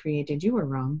pain they created, you were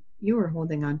wrong. You were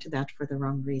holding on to that for the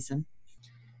wrong reason.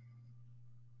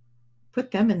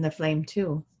 Put them in the flame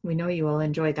too. We know you will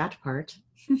enjoy that part.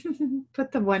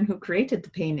 Put the one who created the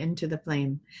pain into the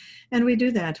flame. And we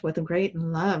do that with great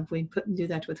love. We do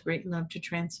that with great love to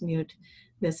transmute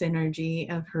this energy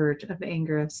of hurt, of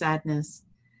anger, of sadness,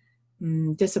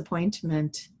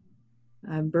 disappointment,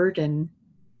 burden.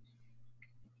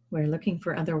 We're looking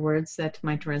for other words that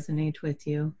might resonate with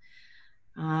you.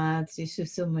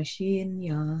 Zisusu machine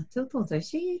ya toto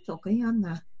tashi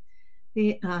tokayana.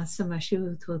 The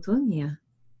samashu totonia.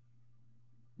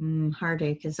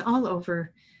 Heartache is all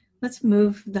over. Let's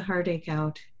move the heartache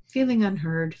out. Feeling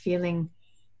unheard, feeling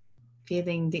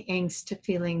the angst,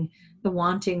 feeling the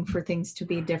wanting for things to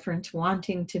be different,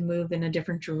 wanting to move in a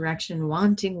different direction,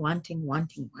 wanting.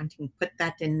 Put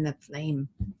that in the flame.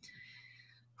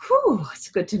 Whew, it's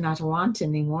good to not want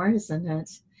anymore, isn't it?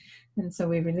 And so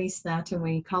we release that and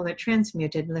we call it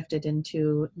transmuted, lifted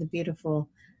into the beautiful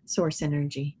source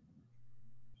energy.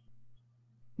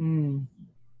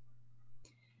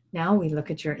 Now we look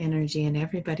at your energy and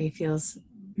everybody feels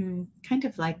kind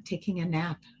of like taking a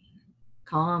nap,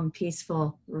 calm,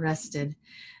 peaceful, rested.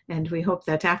 And we hope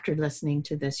that after listening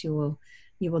to this, you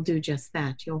will do just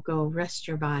that. You'll go rest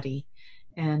your body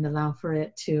and allow for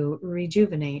it to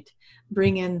rejuvenate.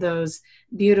 Bring in those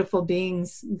beautiful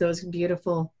beings, those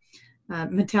beautiful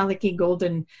metallic-y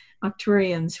golden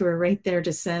Arcturians who are right there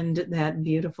to send that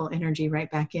beautiful energy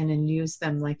right back in and use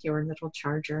them like your little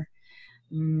charger.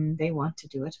 They want to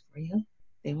do it for you.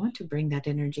 They want to bring that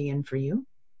energy in for you.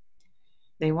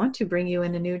 They want to bring you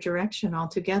in a new direction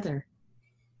altogether.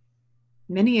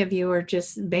 Many of you are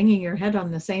just banging your head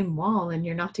on the same wall and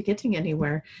you're not getting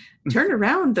anywhere. Turn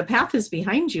around. The path is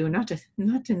behind you, not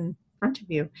in front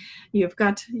of you. You've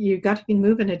got to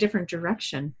move in a different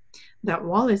direction. That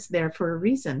wall is there for a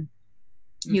reason.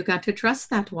 You got to trust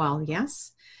that wall,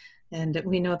 yes? And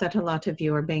we know that a lot of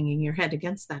you are banging your head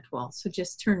against that wall. So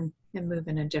just turn and move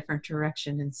in a different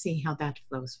direction and see how that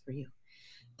flows for you.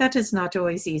 That is not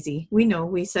always easy. We know,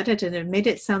 we said it and it made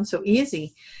it sound so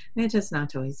easy. It is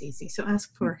not always easy. So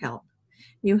ask for help.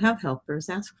 You have helpers,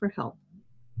 ask for help.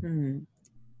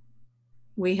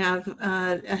 We have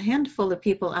a handful of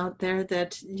people out there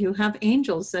that you have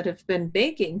angels that have been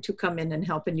begging to come in and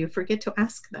help and you forget to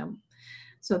ask them.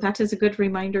 So that is a good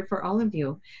reminder for all of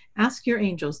you. Ask your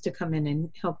angels to come in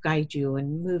and help guide you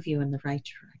and move you in the right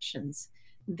directions.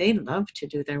 They love to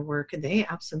do their work. They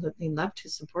absolutely love to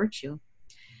support you.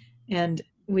 And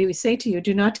we say to you,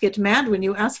 do not get mad when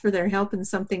you ask for their help and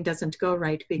something doesn't go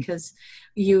right, because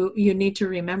you need to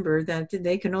remember that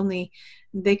they can only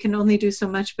do so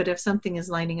much. But if something is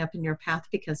lining up in your path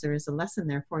because there is a lesson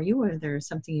there for you, or there is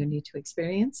something you need to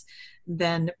experience,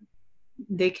 then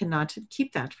they cannot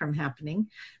keep that from happening,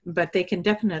 but they can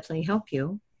definitely help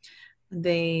you.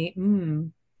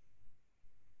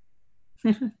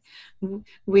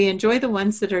 We enjoy the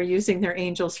ones that are using their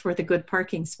angels for the good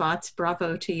parking spots.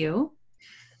 Bravo to you.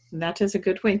 That is a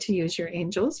good way to use your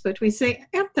angels, but we say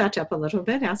amp that up a little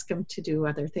bit, ask them to do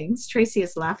other things. Tracy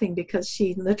is laughing because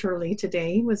she literally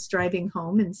today was driving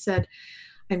home and said,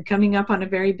 I'm coming up on a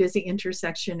very busy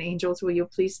intersection. Angels, will you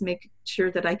please make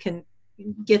sure that I can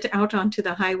get out onto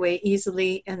the highway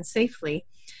easily and safely?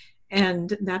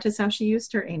 And that is how she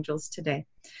used her angels today.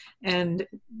 And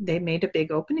they made a big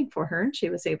opening for her and she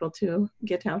was able to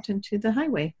get out into the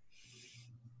highway.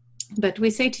 But we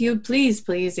say to you, please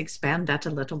expand that a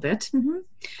little bit.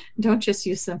 Don't just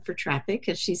use them for traffic,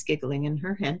 because she's giggling in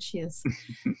her head. She is.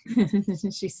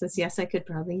 She says, yes, I could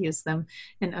probably use them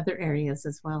in other areas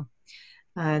as well.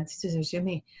 They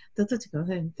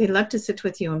love to sit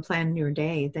with you and plan your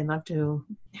day. They love to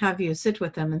have you sit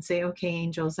with them and say, okay,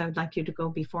 angels, I would like you to go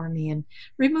before me and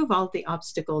remove all the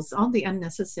obstacles, all the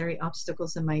unnecessary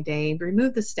obstacles in my day.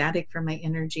 Remove the static from my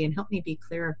energy and help me be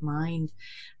clear of mind.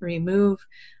 Remove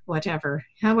whatever,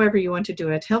 however you want to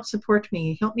do it. Help support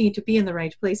me. Help me to be in the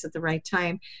right place at the right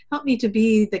time. Help me to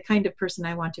be the kind of person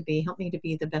I want to be. Help me to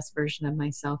be the best version of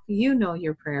myself. You know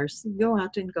your prayers. Go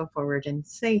out and go forward and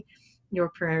say your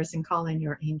prayers and call in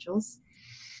your angels.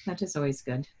 That is always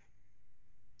good.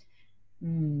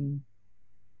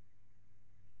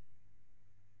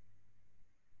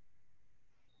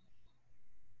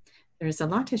 There's a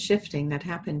lot of shifting that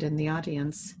happened in the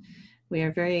audience. We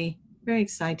are very, very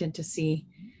excited to see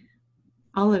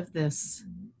all of this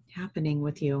happening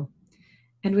with you.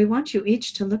 And we want you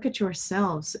each to look at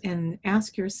yourselves and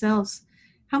ask yourselves,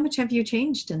 how much have you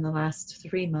changed in the last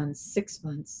 3 months, 6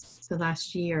 months, the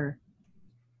last year?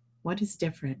 What is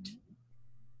different?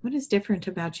 What is different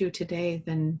about you today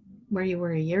than where you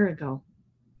were a year ago?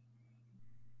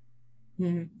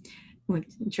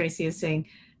 Tracy is saying,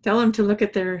 tell them to look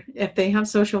at if they have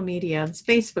social media.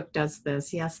 Facebook does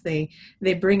this. Yes, they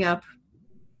bring up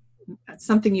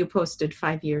something you posted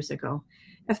 5 years ago.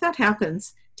 If that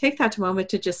happens, take that moment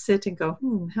to just sit and go,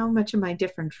 how much am I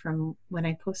different from when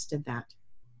I posted that?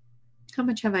 How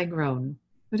much have I grown?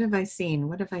 What have I seen?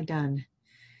 What have I done?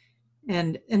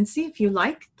 And see if you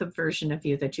like the version of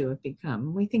you that you have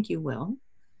become. We think you will.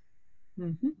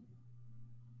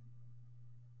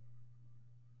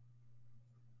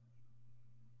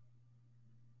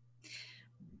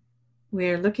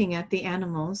 we're looking at the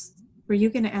animals. Were you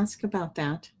going to ask about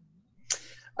that?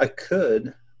 I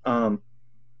could, but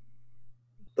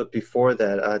before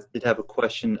that, I did have a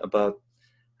question about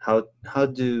how how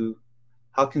do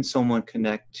how can someone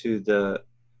connect to the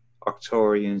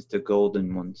Arcturians, the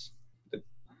golden ones,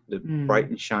 the bright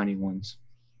and shiny ones?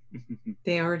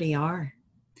 They already are.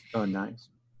 Oh, nice.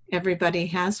 Everybody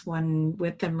has one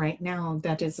with them right now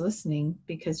that is listening,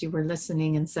 because you were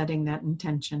listening and setting that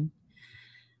intention.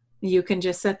 You can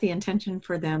just set the intention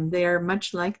for them. They are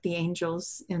much like the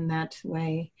angels in that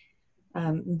way.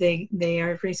 They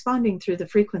are responding through the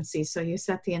frequency. So you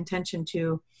set the intention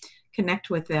to connect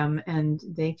with them, and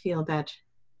they feel that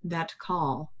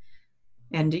call.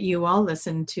 And you all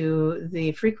listen to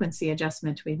the frequency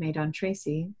adjustment we made on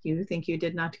Tracy. You think you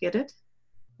did not get it?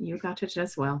 You got it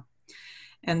as well.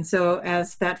 And so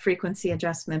as that frequency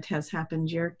adjustment has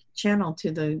happened, your channel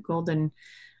to the golden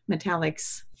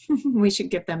metallics, we should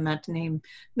give them that name,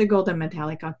 the golden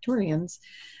metallic Arcturians,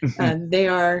 they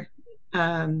are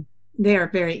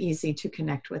very easy to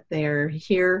connect with. They are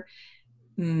here.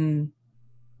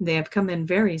 They have come in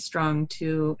very strong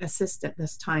to assist at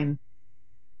this time.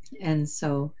 And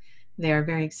so they are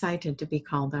very excited to be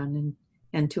called on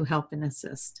and to help and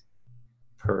assist.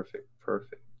 Perfect.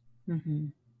 Mm-hmm.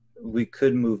 We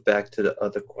could move back to the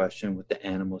other question with the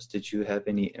animals. Did you have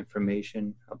any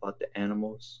information about the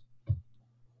animals?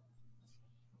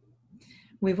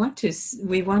 We want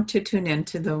to tune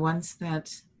into the ones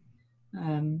that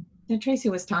Tracy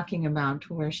was talking about,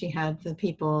 where she had the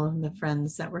people and the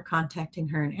friends that were contacting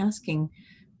her and asking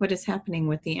what is happening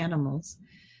with the animals.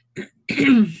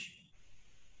 We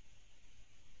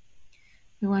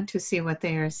want to see what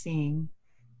they are seeing.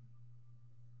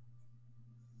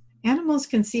 Animals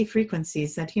can see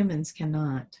frequencies that humans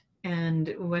cannot.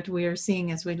 And what we are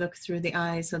seeing as we look through the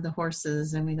eyes of the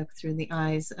horses and we look through the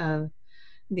eyes of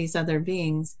these other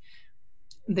beings,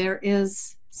 there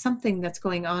is something that's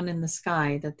going on in the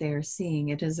sky that they are seeing.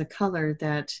 It is a color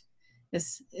that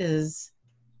is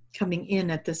coming in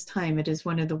at this time. It is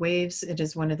one of the waves. It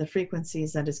is one of the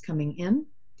frequencies that is coming in.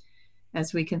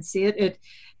 As we can see it,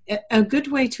 a good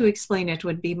way to explain it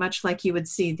would be much like you would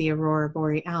see the aurora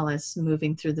borealis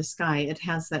moving through the sky. It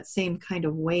has that same kind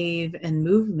of wave and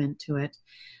movement to it,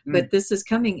 but this is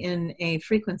coming in a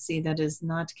frequency that is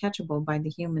not catchable by the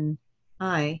human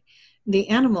eye. The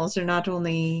animals are not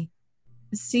only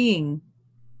seeing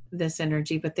this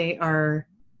energy, but they're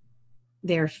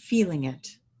feeling it.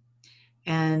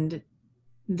 And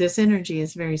this energy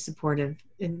is very supportive.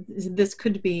 And this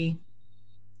could be,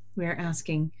 we're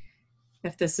asking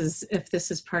if this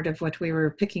is part of what we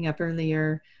were picking up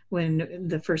earlier, when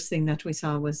the first thing that we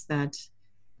saw was that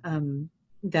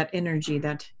that energy,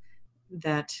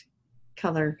 that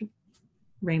color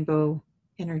rainbow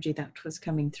energy that was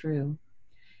coming through.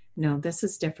 No, this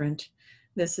is different.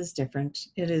 This is different.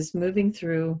 It is moving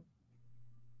through.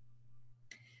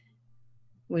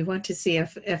 We want to see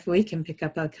if we can pick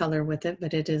up a color with it,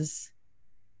 but it is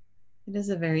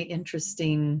a very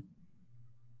interesting.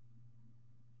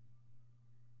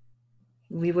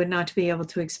 We would not be able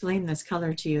to explain this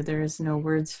color to you. There is no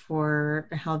words for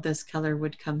how this color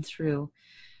would come through.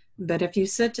 But if you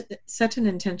set an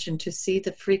intention to see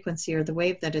the frequency or the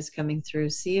wave that is coming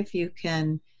through, see if you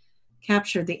can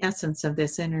capture the essence of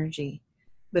this energy.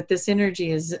 But this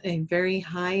energy is a very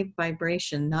high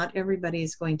vibration. Not everybody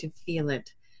is going to feel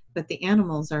it, but the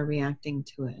animals are reacting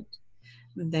to it.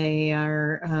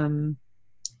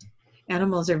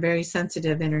 Animals are very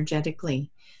sensitive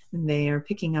energetically. They are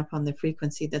picking up on the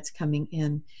frequency that's coming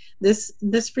in. This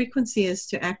frequency is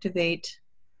to activate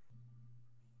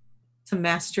some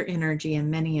master energy in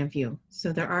many of you.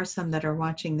 So there are some that are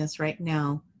watching this right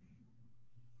now.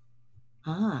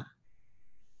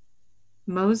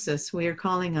 Moses, we are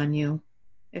calling on you.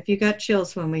 If you got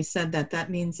chills when we said that, that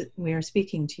means that we are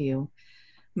speaking to you.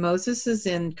 Moses is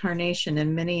in incarnation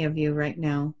in many of you right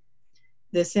now.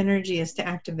 This energy is to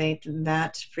activate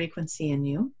that frequency in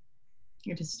you.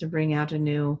 It is to bring out a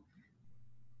new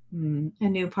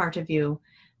part of you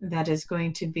that is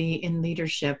going to be in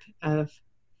leadership of,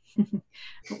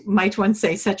 might one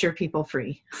say, set your people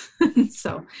free.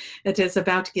 So it is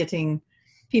about getting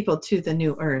people to the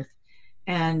new earth.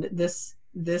 And this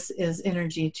is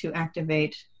energy to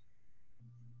activate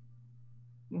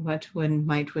what one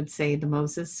would say the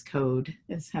Moses code,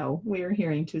 is how we're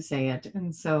hearing to say it.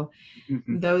 And so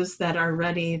those that are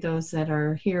ready, those that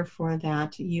are here for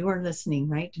that, you are listening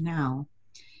right now.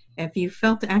 If you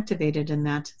felt activated in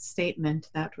that statement,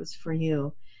 that was for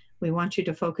you. We want you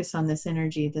to focus on this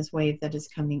energy, this wave that is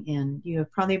coming in. You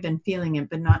have probably been feeling it,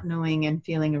 but not knowing and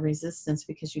feeling a resistance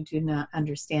because you do not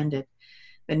understand it.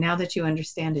 But now that you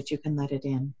understand it, you can let it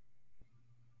in.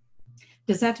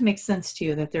 Does that make sense to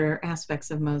you, that there are aspects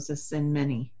of Moses in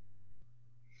many?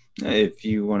 If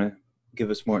you want to give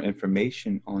us more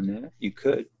information on that, you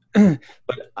could. But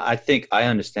I think I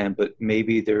understand, but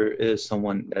maybe there is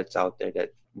someone that's out there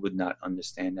that would not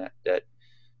understand that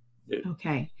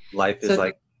Okay. life is So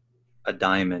like a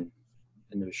diamond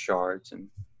and there's shards and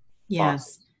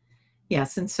yes.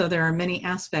 Yes, and so there are many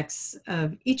aspects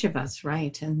of each of us,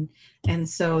 right? And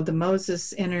so the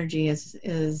Moses energy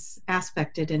is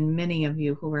aspected in many of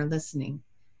you who are listening.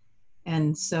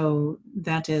 And so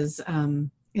that is,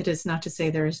 it is not to say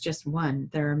there is just one.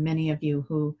 There are many of you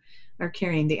who are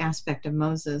carrying the aspect of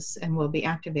Moses and will be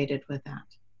activated with that.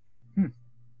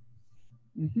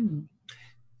 Mm-hmm.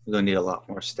 We're going to need a lot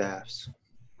more staffs.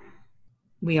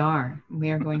 We are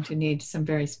going to need some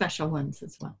very special ones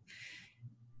as well.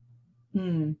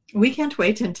 We can't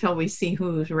wait until we see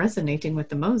who's resonating with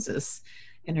the Moses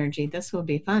energy. This will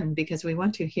be fun because we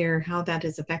want to hear how that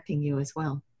is affecting you as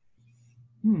well.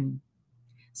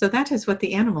 So that is what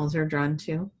the animals are drawn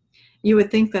to. You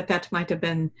would think that that might have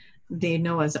been the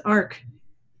Noah's Ark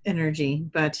energy,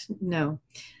 but no,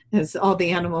 as all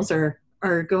the animals are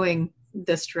going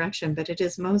this direction, but it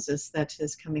is Moses that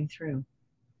is coming through.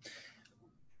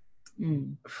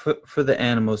 For the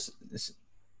animals,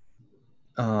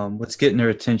 what's getting their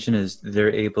attention is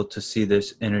they're able to see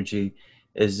this energy.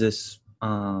 Is this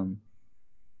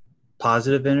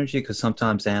positive energy? Because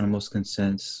sometimes animals can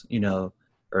sense,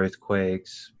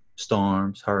 earthquakes,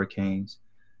 storms, hurricanes,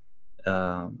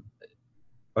 or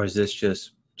is this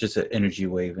just an energy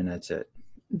wave and that's it?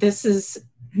 This is,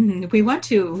 we want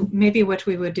to, maybe what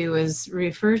we would do is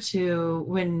refer to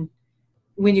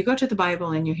when you go to the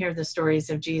Bible and you hear the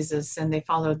stories of Jesus and they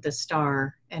followed the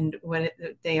star and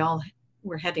they all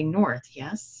were heading north,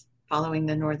 yes, following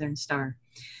the northern star.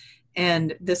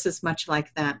 And this is much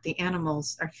like that. The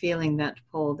animals are feeling that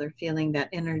pull. They're feeling that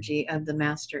energy of the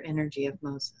master energy of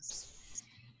Moses.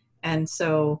 And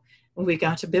so we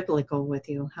got a biblical with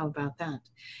you. How about that?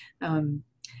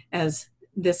 As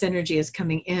this energy is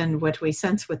coming in, what we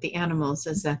sense with the animals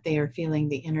is that they are feeling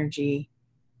the energy.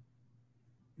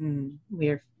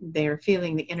 They are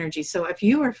feeling the energy. So if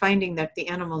you are finding that the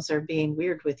animals are being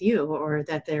weird with you or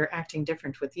that they're acting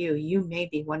different with you, you may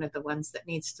be one of the ones that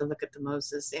needs to look at the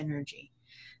Moses energy,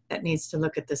 that needs to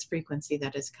look at this frequency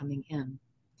that is coming in.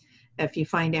 If you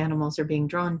find animals are being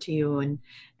drawn to you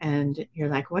and you're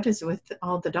like, what is with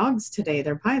all the dogs today?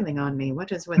 They're piling on me.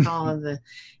 What is with all of the,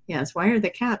 yes, why are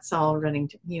the cats all running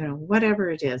to,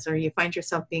 whatever it is, or you find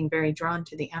yourself being very drawn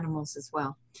to the animals as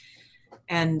well.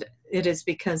 And it is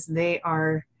because they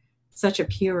are such a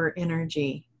pure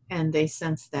energy and they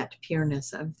sense that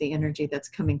pureness of the energy that's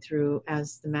coming through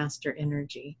as the master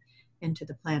energy into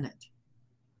the planet.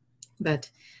 But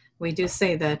we do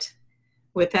say that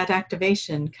with that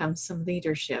activation comes some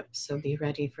leadership. So be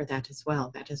ready for that as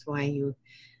well. That is why you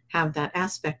have that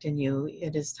aspect in you.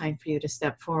 It is time for you to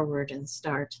step forward and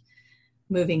start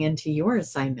moving into your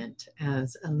assignment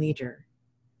as a leader,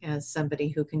 as somebody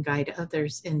who can guide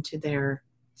others into their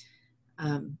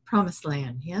promised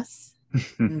land. Yes?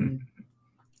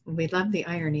 We love the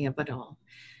irony of it all.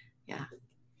 Yeah.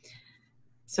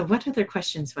 So what other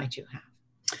questions might you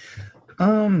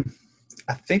have?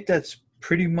 I think that's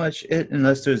pretty much it,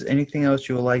 unless there's anything else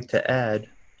you would like to add.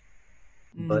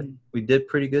 But we did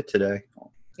pretty good today.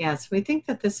 Yes, we think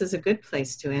that this is a good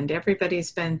place to end.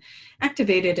 Everybody's been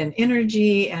activated in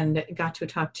energy and got to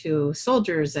talk to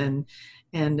soldiers and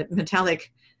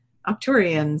metallic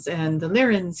Octurians, and the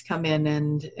Lyrans come in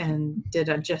and did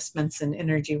adjustments and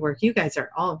energy work. You guys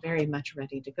are all very much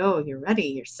ready to go. You're ready,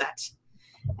 you're set.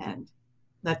 And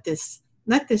let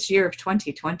this year of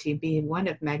 2020 be one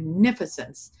of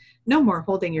magnificence. No more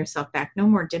holding yourself back, no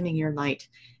more dimming your light.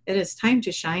 It is time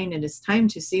to shine. It is time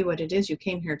to see what it is you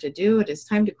came here to do. It is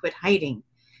time to quit hiding.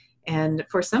 And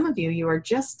for some of you, you are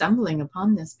just stumbling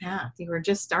upon this path. You are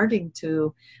just starting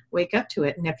to wake up to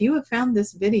it. And if you have found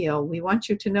this video, we want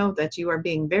you to know that you are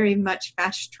being very much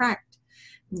fast-tracked.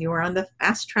 You are on the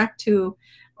fast track to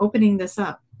opening this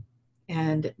up.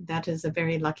 And that is a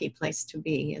very lucky place to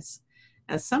be,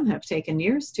 as some have taken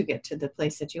years to get to the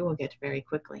place that you will get very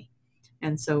quickly.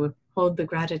 And so hold the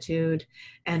gratitude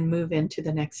and move into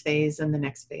the next phase and the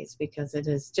next phase, because it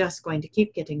is just going to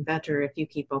keep getting better if you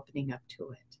keep opening up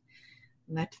to it.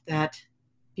 Let that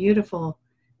beautiful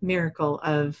miracle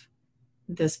of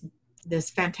this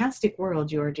fantastic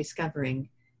world you are discovering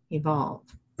evolve.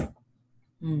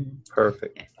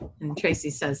 Perfect. And Tracy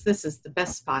says this is the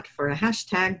best spot for a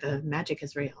hashtag, the magic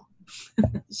is real.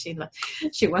 She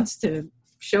wants to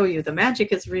show you the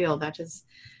magic is real. That is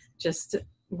just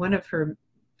one of her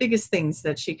biggest things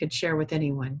that she could share with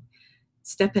anyone.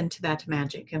 Step into that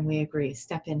magic, and we agree,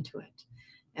 step into it,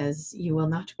 as you will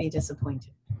not be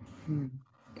disappointed.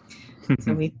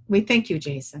 So we thank you,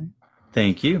 Jason.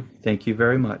 Thank you. Thank you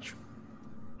very much.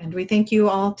 And we thank you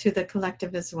all to the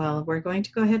collective as well. We're going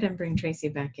to go ahead and bring Tracy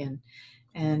back in.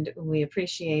 And we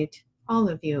appreciate all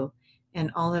of you and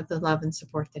all of the love and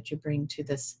support that you bring to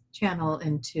this channel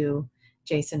and to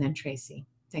Jason and Tracy.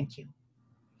 Thank you.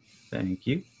 Thank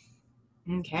you.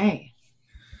 Okay.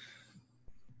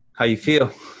 How you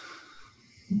feel?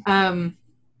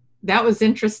 That was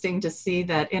interesting to see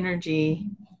that energy,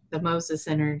 the Moses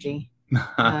energy.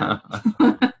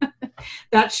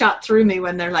 That shot through me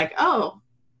when they're like, oh,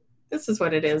 this is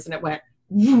what it is. And it went,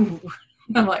 woo.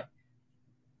 I'm like,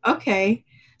 okay.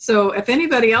 So if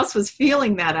anybody else was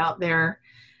feeling that out there,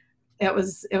 it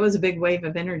was a big wave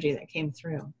of energy that came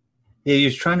through. Yeah, you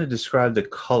was trying to describe the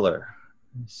color.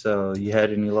 So you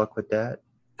had any luck with that?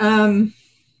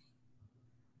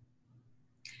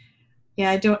 Yeah,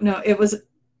 I don't know. It was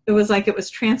like it was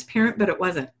transparent, but it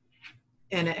wasn't.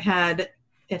 And it had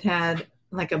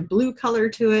like a blue color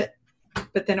to it,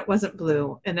 but then it wasn't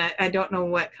blue. And I don't know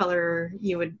what color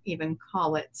you would even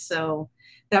call it. So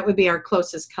that would be our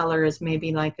closest color, is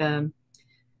maybe like a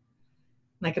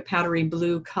powdery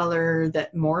blue color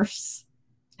that morphs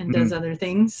and does other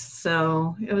things.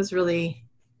 So it was really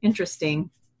interesting.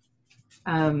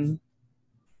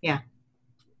 Yeah,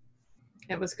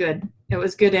 it was good. It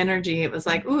was good energy. It was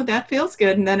like, ooh, that feels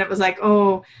good. And then it was like,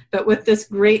 oh, but with this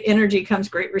great energy comes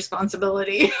great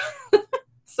responsibility.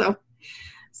 So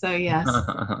yes,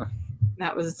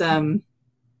 that was,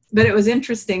 but it was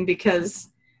interesting because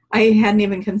I hadn't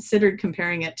even considered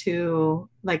comparing it to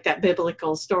like that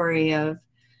biblical story of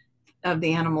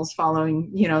the animals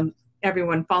following,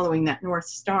 everyone following that North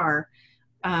Star.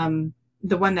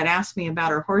 The one that asked me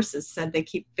about our horses said they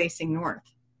keep facing north.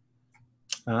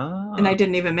 And I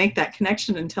didn't even make that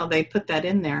connection until they put that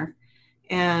in there.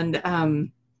 And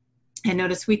I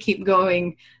noticed we keep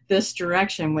going this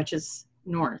direction, which is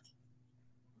north.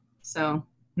 So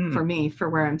for me, for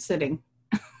where I'm sitting.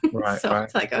 Right. So right.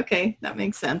 it's like, okay, that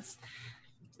makes sense.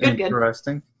 Good.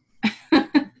 Interesting.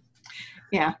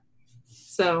 Yeah.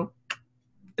 So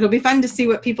it'll be fun to see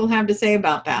what people have to say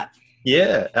about that.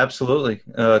 Yeah, absolutely.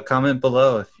 Comment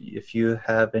below if you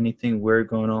have anything weird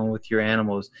going on with your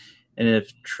animals. And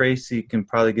if Tracy can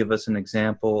probably give us an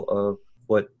example of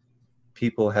what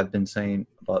people have been saying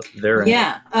about their animals.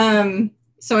 Yeah.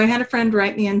 So I had a friend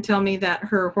write me and tell me that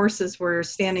her horses were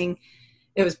standing,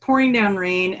 it was pouring down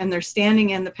rain, and they're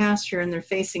standing in the pasture and they're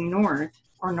facing north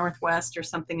or northwest or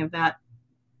something of that,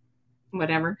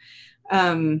 whatever.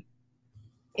 And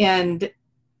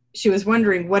she was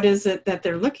wondering, what is it that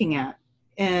they're looking at?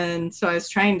 And so I was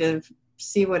trying to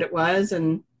see what it was.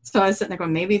 And so I was sitting there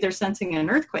going, maybe they're sensing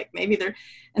an earthquake. Maybe they're,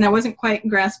 and I wasn't quite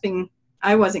grasping,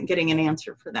 I wasn't getting an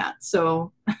answer for that.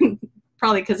 So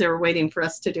probably because they were waiting for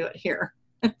us to do it here.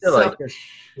 So, like,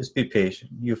 just be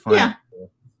patient. You find. Yeah.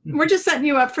 We're just setting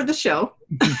you up for the show.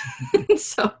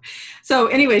 So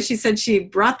anyway, she said she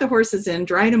brought the horses in,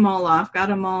 dried them all off, got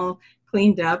them all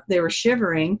cleaned up. They were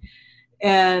shivering.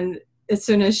 And as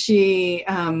soon as she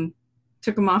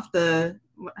took them off the,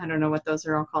 I don't know what those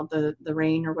are all called, the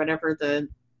rein or whatever, the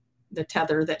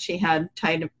tether that she had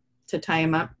tied to tie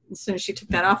them up. As soon as she took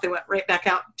that off, they went right back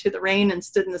out to the rain and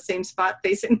stood in the same spot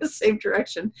facing the same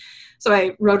direction. So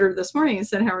I wrote her this morning and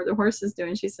said, how are the horses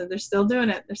doing? She said, they're still doing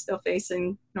it. They're still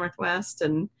facing northwest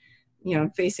and,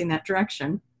 facing that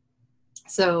direction.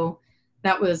 So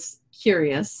that was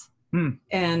curious.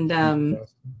 And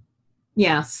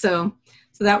yeah, so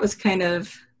that was kind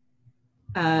of,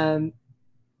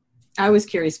 I was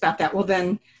curious about that. Well,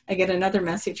 then I get another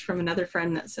message from another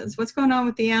friend that says, what's going on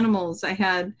with the animals? I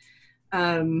had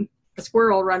a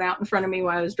squirrel run out in front of me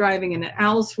while I was driving, and an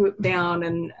owl swooped down,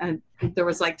 and there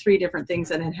was like 3 different things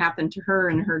that had happened to her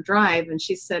in her drive. And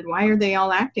she said, why are they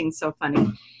all acting so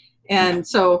funny? And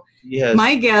so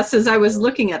my guess is I was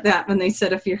looking at that when they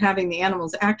said, if you're having the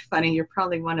animals act funny, you're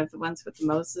probably one of the ones with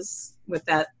Moses with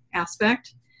that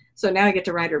aspect. So now I get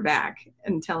to write her back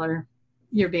and tell her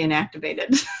you're being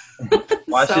activated.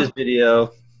 Watch this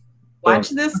video.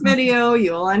 Watch this video.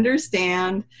 You'll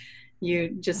understand.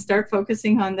 You just start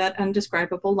focusing on that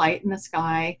undescribable light in the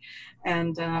sky,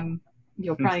 and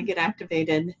you'll probably get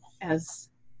activated as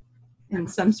in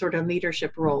some sort of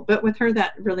leadership role. But with her,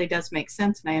 that really does make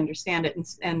sense, and I understand it,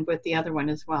 and with the other one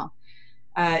as well.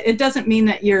 It doesn't mean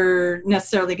that you're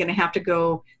necessarily going to have to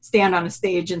go stand on a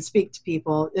stage and speak to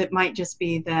people. It might just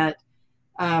be that,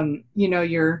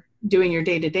 you're doing your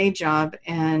day-to-day job,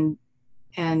 and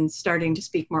and starting to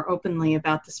speak more openly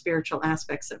about the spiritual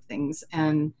aspects of things,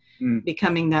 and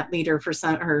becoming that leader for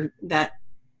some, or that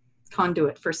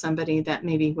conduit for somebody that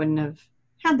maybe wouldn't have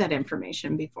had that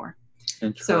information before.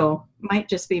 So might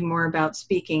just be more about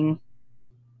speaking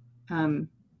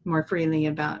more freely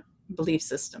about belief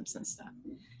systems and stuff.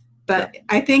 But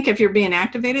I think if you're being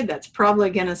activated, that's probably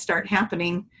going to start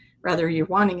happening, whether you're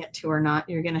wanting it to or not.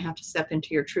 You're going to have to step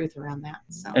into your truth around that.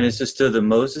 So. And is this still the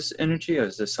Moses energy, or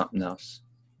is this something else?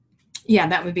 Yeah,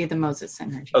 that would be the Moses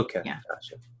energy. Okay, yeah.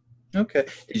 Gotcha. Okay.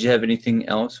 Did you have anything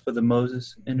else for the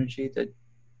Moses energy that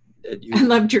you... I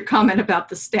loved your comment about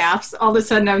the staffs. All of a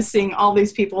sudden, I was seeing all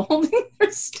these people holding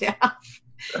their staff.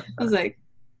 I was like,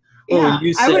 yeah,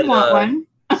 well, I would want one.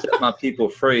 Set my people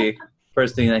free.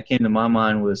 First thing that came to my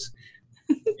mind was,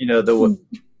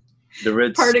 the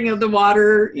red parting of the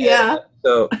water. Yeah.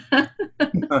 So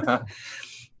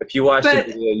if you watch the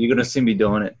video, you're gonna see me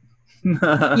doing it.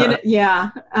 Yeah.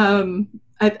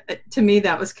 To me,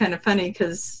 that was kind of funny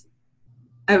because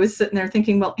I was sitting there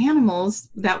thinking, well, animals,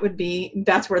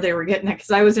 that's where they were getting it.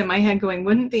 Because I was in my head going,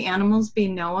 wouldn't the animals be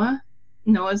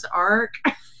Noah's Ark?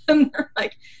 And they're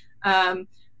like,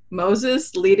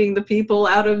 Moses leading the people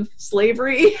out of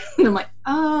slavery. And I'm like,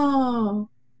 oh,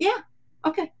 yeah,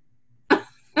 okay.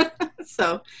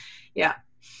 So, yeah.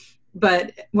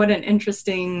 But what an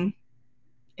interesting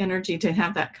energy to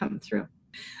have that come through.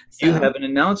 So, you have an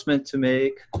announcement to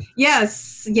make.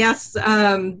 Yes.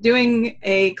 Doing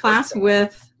a class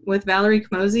with Valerie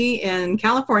Camozzi in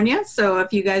California. So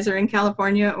if you guys are in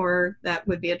California, or that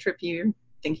would be a trip you're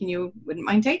thinking you wouldn't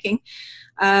mind taking,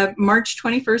 March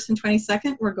 21st and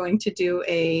 22nd, we're going to do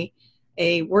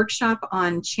a workshop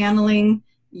on channeling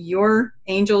your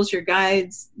angels, your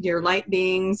guides, your light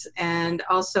beings, and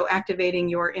also activating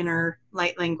your inner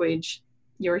light language,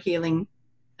 your healing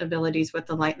abilities with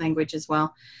the light language as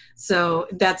well. So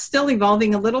that's still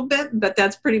evolving a little bit, but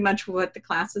that's pretty much what the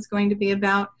class is going to be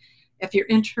about. If you're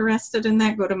interested in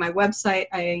that, go to my website.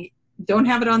 I don't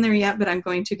have it on there yet, but I'm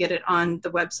going to get it on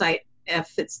the website.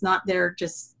 If it's not there,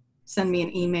 just send me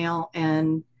an email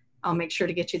and I'll make sure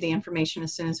to get you the information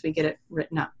as soon as we get it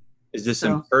written up. Is this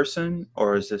in person,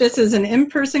 or is this? This is an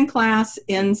in-person class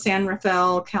in San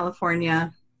Rafael,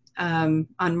 California, on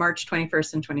March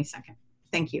 21st and 22nd.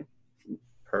 Thank you.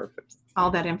 Perfect.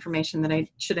 All that information that I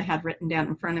should have had written down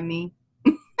in front of me.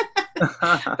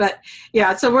 But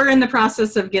yeah, so we're in the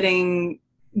process of getting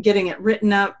it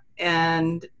written up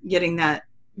and getting that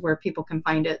where people can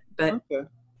find it. But okay.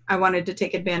 I wanted to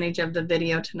take advantage of the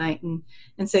video tonight and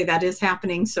say that is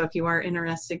happening. So if you are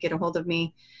interested, get a hold of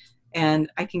me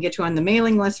and I can get you on the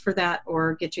mailing list for that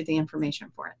or get you the information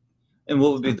for it. And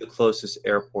what would be the closest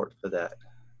airport for that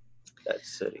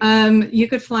city? You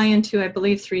could fly into, I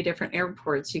believe, 3 different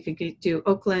airports. You could do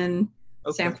Oakland,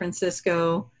 okay, San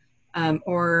Francisco,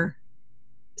 or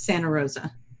Santa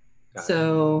Rosa. Got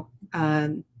so,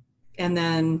 and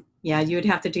then, yeah, you would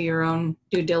have to do your own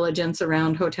due diligence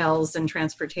around hotels and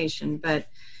transportation. But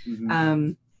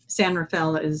San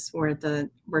Rafael is where the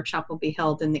workshop will be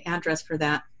held, and the address for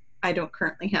that I don't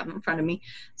currently have in front of me.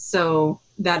 So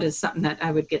that is something that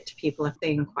I would get to people if they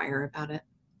inquire about it.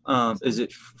 Is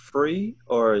it free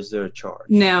or is there a charge?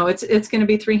 No, it's going to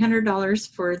be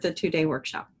 $300 for the 2-day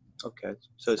workshop. Okay,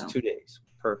 so it's 2 days.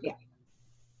 Perfect.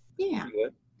 Yeah.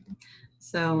 Good.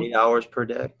 So 8 hours per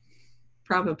day.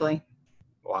 Probably.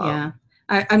 Wow.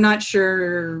 Yeah, I'm not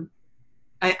sure.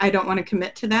 I don't want to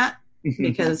commit to that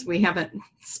because we haven't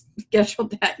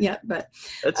scheduled that yet. But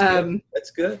that's good.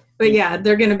 That's good. But yeah,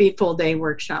 they're going to be full day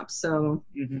workshops. So,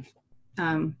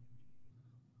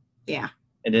 yeah.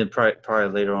 And then probably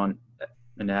later on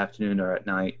in the afternoon or at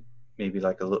night, maybe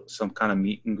like some kind of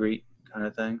meet and greet kind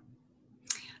of thing.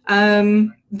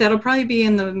 That'll probably be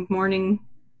in the morning.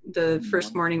 The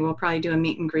first morning we'll probably do a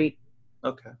meet and greet.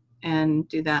 Okay. And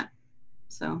do that.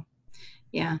 So,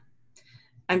 yeah,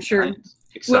 I'm sure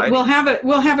we'll have it.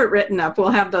 We'll have it written up. We'll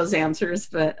have those answers,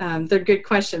 but they're good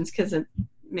questions because it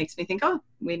makes me think, oh,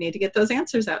 we need to get those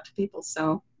answers out to people.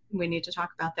 So we need to talk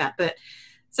about that. But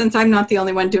since I'm not the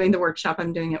only one doing the workshop,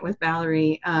 I'm doing it with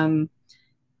Valerie.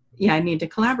 Yeah, I need to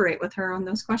collaborate with her on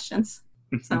those questions.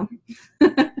 So,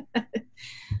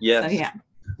 yes. So, yeah.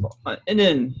 And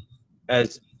then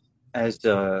as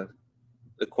the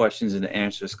questions and the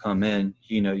answers come in,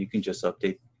 you can just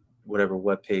update whatever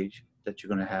webpage that you're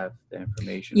going to have the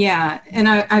information. Yeah, and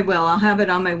I will. I'll have it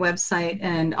on my website,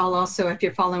 and I'll also, if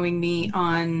you're following me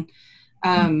on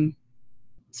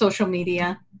social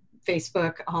media,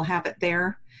 Facebook, I'll have it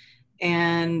there.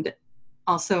 And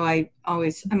also, I'm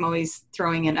always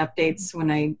throwing in updates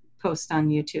when I post on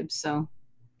YouTube. So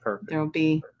perfect. There'll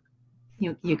be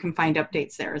you can find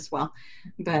updates there as well.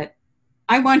 But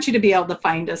I want you to be able to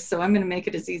find us, so I'm going to make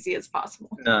it as easy as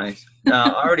possible. Nice.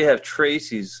 Now, I already have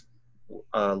Tracy's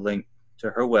link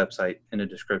to her website in the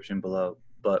description below,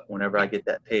 but whenever I get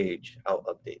that page, I'll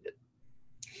update it.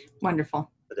 Wonderful.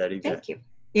 For that event. Thank you.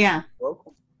 Yeah.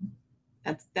 Welcome.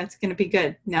 That's going to be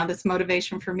good. Now that's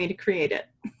motivation for me to create it.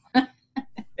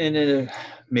 And then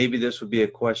maybe this would be a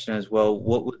question as well.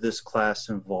 What would this class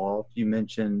involve? You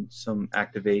mentioned some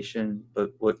activation,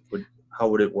 but how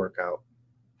would it work out?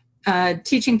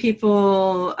 Teaching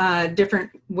people different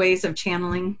ways of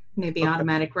channeling, maybe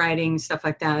automatic writing, stuff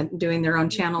like that, doing their own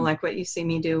channel like what you see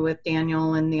me do with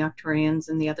Daniel and the Octorians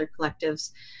and the other collectives,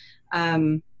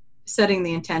 setting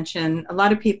the intention. A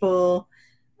lot of people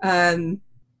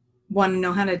want to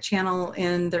know how to channel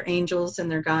in their angels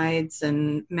and their guides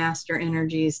and master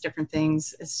energies, different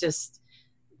things. It's just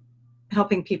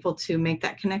helping people to make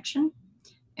that connection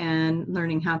and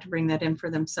learning how to bring that in for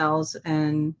themselves,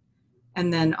 and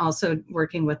then also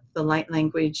working with the light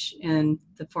language in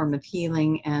the form of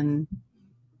healing and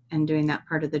doing that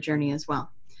part of the journey as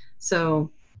well.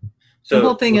 So the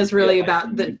whole thing is really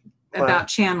about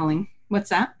channeling.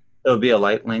 What's that? There'll be a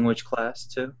light language class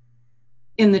too?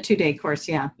 In the 2-day course,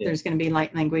 yeah. There's going to be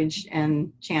light language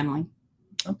and channeling.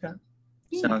 Okay.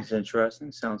 Yeah. Sounds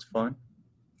interesting. Sounds fun.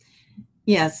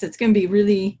 Yes, it's going to be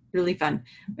really, really fun.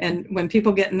 And when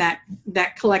people get in that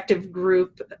collective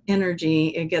group energy,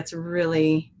 it gets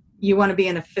really, you want to be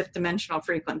in a 5th dimensional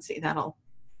frequency. That'll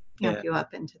help you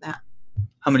up into that.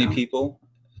 How many people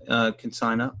can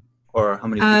sign up? Or how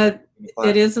many people?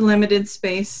 It is a limited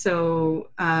space. So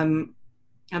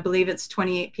I believe it's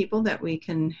 28 people that we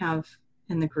can have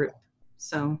in the group.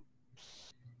 So,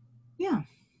 yeah.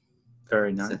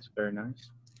 Very nice. Very nice.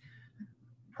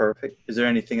 Perfect. Is there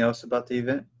anything else about the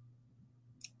event?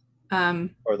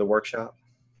 Or the workshop?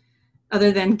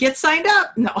 Other than get signed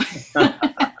up? No.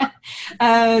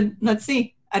 Let's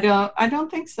see. I don't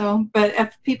think so. But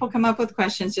if people come up with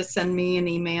questions, just send me an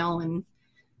email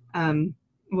and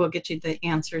we'll get you the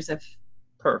answers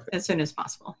as soon as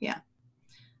possible. Yeah.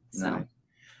 So. Nice.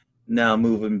 Now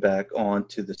moving back on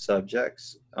to the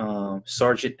subjects.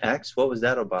 Sergeant X, what was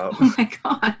that about? Oh my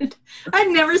God.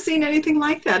 I've never seen anything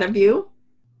like that. Have you?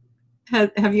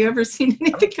 Have you ever seen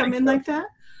anything come in like that?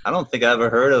 I don't think I ever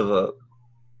heard of a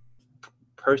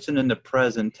person in the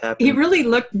present tapping. He really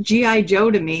looked G.I. Joe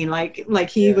to me, like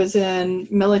he was in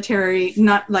military,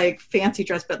 not like fancy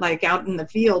dress, but like out in the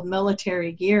field,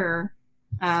 military gear.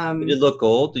 Did it look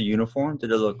old, the uniform?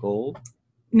 Did it look old?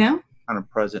 No. Kind of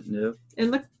present new?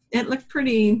 It looked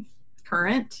pretty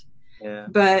current. Yeah.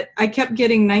 But I kept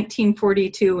getting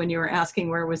 1942 when you were asking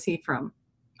where was he from.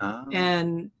 Oh.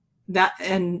 And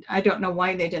I don't know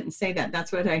why they didn't say that.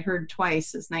 That's what I heard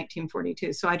twice is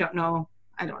 1942. So I don't know.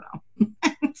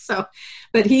 So,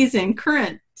 but he's in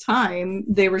current time.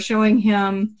 They were showing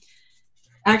him.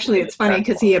 Actually, it's funny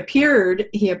because he appeared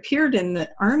in the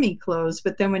army clothes,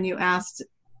 but then when you asked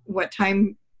what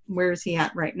time, where is he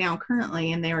at right now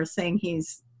currently, and they were saying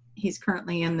he's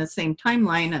currently in the same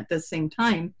timeline at the same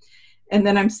time, and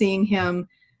then I'm seeing him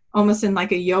almost in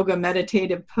like a yoga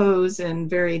meditative pose and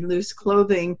very loose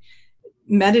clothing,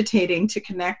 meditating to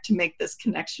connect, to make this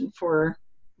connection for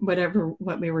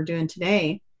what we were doing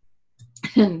today.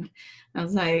 And I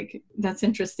was like, that's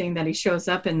interesting that he shows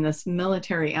up in this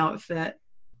military outfit,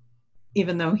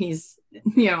 even though he's,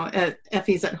 if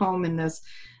he's at home in this,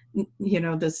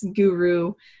 this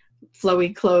guru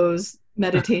flowy clothes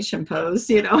meditation pose,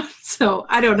 So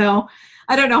I don't know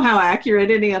how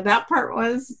accurate any of that part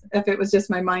was. If it was just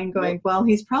my mind going, well,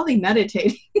 he's probably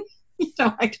meditating,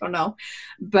 I don't know.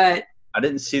 But I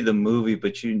didn't see the movie,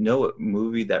 but you know what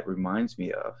movie that reminds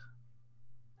me of?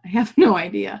 I have no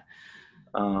idea.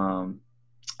 How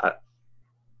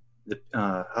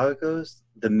it goes?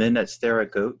 The Men That Stare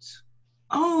at Goats.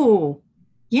 Oh,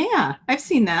 yeah, I've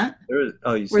seen that.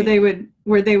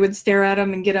 Where they would stare at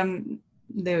them and get them.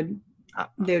 They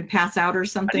would pass out or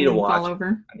something and fall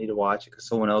over. I need to watch it because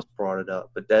someone else brought it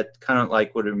up. But that kind of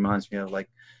like what it reminds me of, like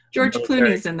George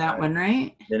Clooney's in that one,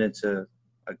 right? Then it's a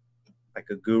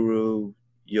guru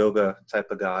yoga type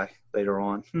of guy later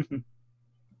on.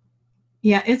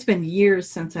 Yeah, it's been years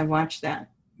since I watched that.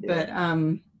 Yeah. But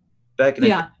back in the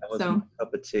day, that was my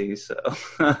cup of tea. So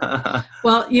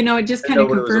well, it just kind of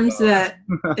confirms that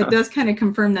it does kind of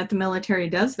confirm that the military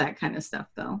does that kind of stuff,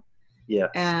 though. Yeah.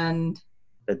 And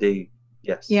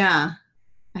yes. Yeah,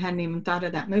 I hadn't even thought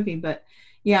of that movie, but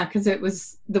yeah, because it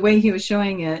was the way he was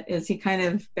showing it is he kind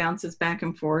of bounces back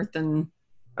and forth and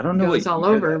I don't know goes all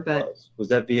over. But was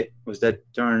that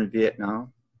during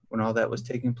Vietnam when all that was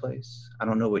taking place? I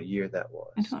don't know what year that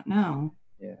was. I don't know.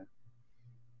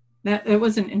 Yeah. It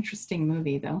was an interesting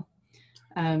movie, though.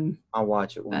 I'll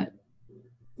watch it one But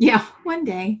yeah, one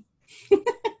day. day.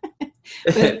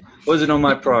 But Wasn't on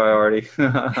my priority.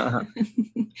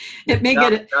 it may now,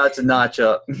 get it. now it's a notch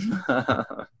up.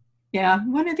 Yeah,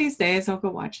 one of these days I'll go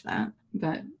watch that.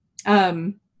 But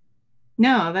um,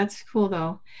 no, that's cool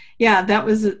though. Yeah, that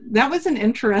was an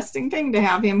interesting thing to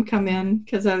have him come in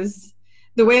because I was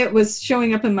the way it was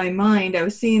showing up in my mind. I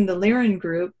was seeing the Lyran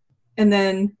group, and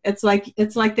then it's like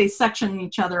they section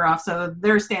each other off. So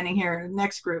they're standing here,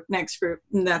 next group,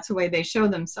 and that's the way they show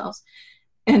themselves.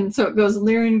 And so it goes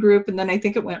Lyran group, and then I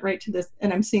think it went right to this,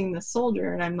 and I'm seeing the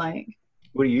soldier, and I'm like,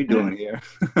 What are you doing here?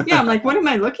 yeah, I'm like, what am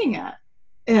I looking at?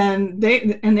 And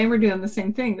they were doing the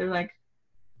same thing. They're like,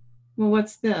 well,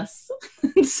 what's this?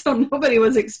 So nobody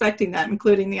was expecting that,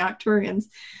 including the Octurians.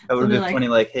 That would So have they're been like, funny,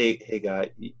 like, hey, guy,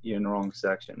 you're in the wrong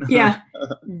section. yeah,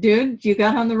 dude, you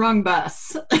got on the wrong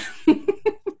bus.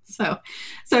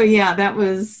 So yeah, that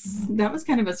was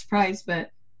kind of a surprise,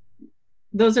 but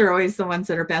those are always the ones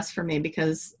that are best for me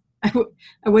because I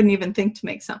wouldn't even think to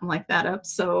make something like that up.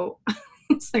 So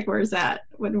it's like, where's that?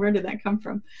 Where did that come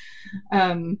from?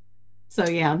 So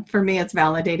yeah, for me, it's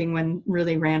validating when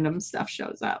really random stuff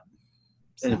shows up.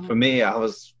 So. And for me, I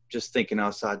was just thinking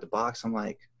outside the box. I'm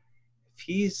like, if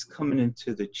he's coming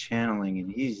into the channeling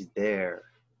and he's there,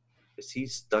 is he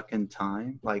stuck in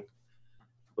time? Like,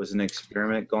 was an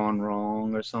experiment gone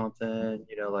wrong or something?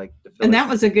 Like. And that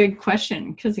was a good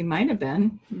question because he might have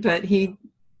been, but he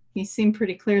seemed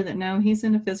pretty clear that no, he's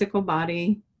in a physical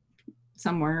body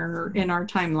somewhere in our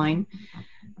timeline.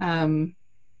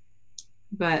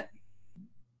 But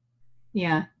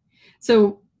yeah,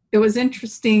 so it was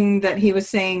interesting that he was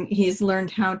saying he's learned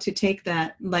how to take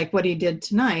that, like what he did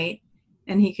tonight,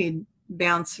 and he could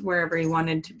bounce wherever he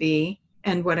wanted to be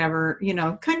and whatever,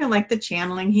 kind of like the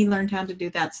channeling. He learned how to do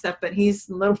that stuff, but he's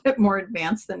a little bit more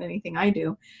advanced than anything I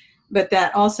do. But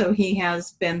that also he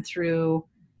has been through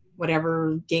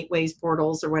whatever gateways,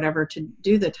 portals, or whatever to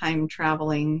do the time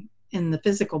traveling in the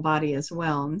physical body as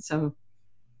well. And so,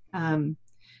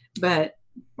 but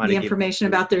the information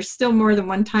about there's still more than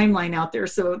one timeline out there.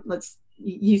 So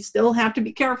you still have to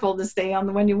be careful to stay on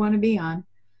the one you want to be on.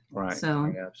 Right. So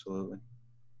right, absolutely.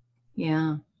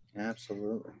 Yeah.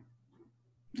 Absolutely.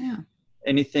 Yeah.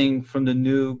 Anything from the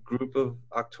new group of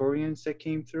Octorians that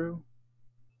came through?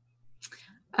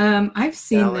 I've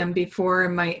seen them before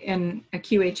in a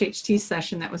QHHT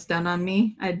session that was done on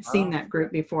me. I'd seen that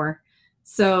group before.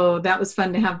 So that was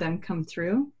fun to have them come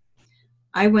through.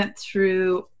 I went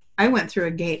through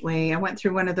a gateway. I went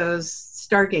through one of those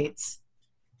stargates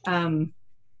in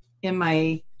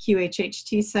my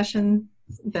QHHT session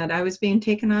that I was being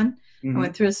taken on. Mm-hmm. I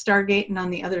went through a stargate, and on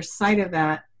the other side of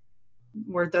that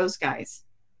were those guys.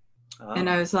 Oh. And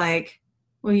I was like,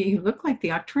 well, you look like the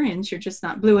Octurians. You're just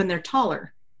not blue, and they're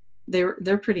taller.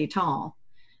 They're pretty tall.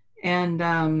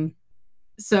 And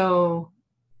so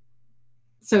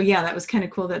yeah, that was kind of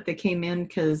cool that they came in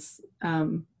because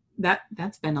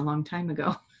that's been a long time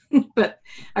ago. But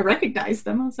I recognized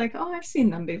them. I was like, oh, I've seen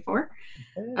them before.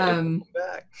 Hey,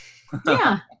 back.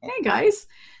 Yeah. Hey, guys.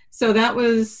 So that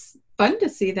was fun to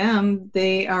see them.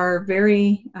 They are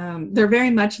they're very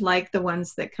much like the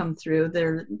ones that come through.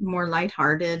 They're more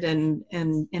lighthearted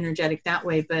and energetic that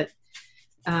way. But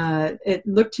it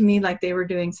looked to me like they were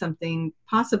doing something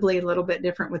possibly a little bit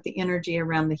different with the energy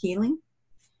around the healing.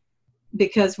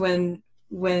 Because when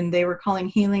they were calling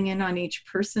healing in on each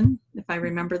person, if I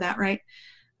remember that right,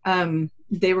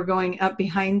 they were going up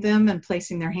behind them and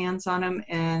placing their hands on them,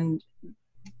 and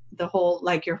your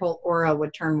whole aura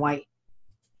would turn white.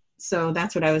 So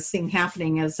that's what I was seeing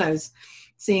happening as I was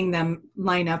seeing them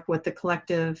line up with the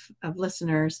collective of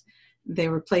listeners. They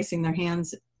were placing their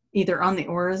hands either on the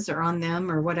auras or on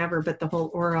them or whatever, but the whole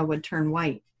aura would turn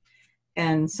white.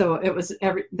 And so it was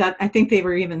that I think they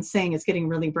were even saying it's getting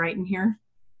really bright in here.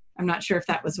 I'm not sure if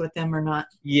that was with them or not.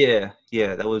 Yeah,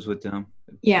 that was with them.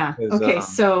 Yeah. Because, okay.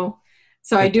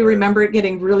 So I do remember it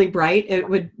getting really bright. It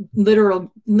would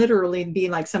literally be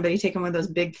like somebody taking one of those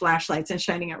big flashlights and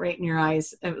shining it right in your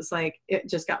eyes. It was like, it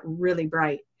just got really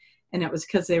bright. And it was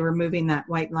because they were moving that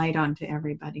white light onto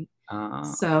everybody.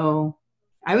 So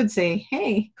I would say,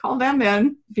 hey, call them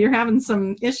in. If you're having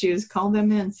some issues, call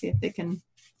them in, see if they can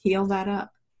heal that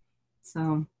up.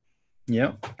 So.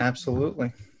 Yep,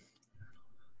 absolutely.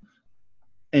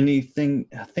 Anything,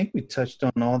 I think we touched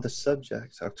on all the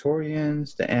subjects: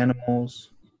 Octorians, the animals,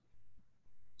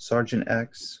 Sergeant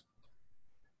X.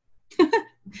 I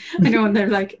know, and they're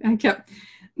like,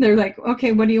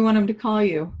 okay, what do you want him to call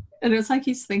you? And it's like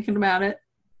he's thinking about it.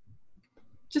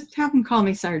 Just have him call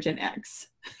me Sergeant X.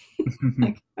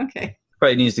 Like, okay.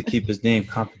 Probably needs to keep his name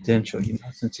confidential,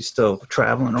 since he's still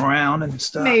traveling around and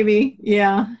stuff. Maybe,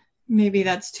 yeah. Maybe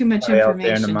that's too much Probably out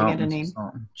there in the information to get a mountains name.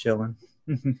 or something, chilling.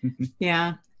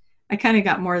 Yeah. I kind of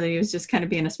got more that he was just kind of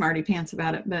being a smarty pants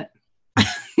about it, but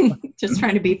just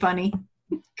trying to be funny.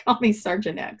 Call me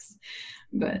Sergeant X.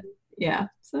 But yeah,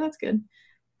 so that's good.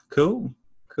 Cool.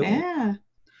 Yeah.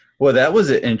 Well, that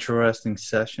was an interesting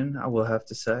session, I will have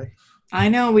to say. I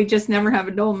know, we just never have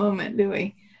a dull moment, do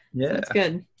we? Yeah. So that's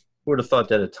good. Would have thought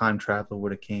that a time traveler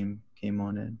would have came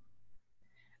on in.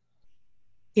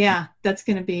 Yeah, that's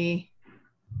gonna be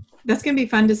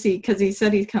fun to see, because he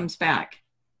said he comes back.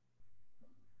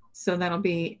 So that'll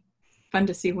be fun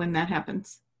to see when that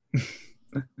happens.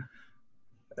 It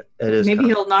is. Maybe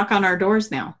he'll knock on our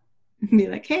doors now and be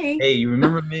like, hey, you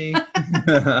remember me?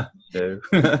 No.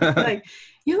 like,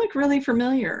 you look really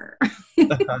familiar.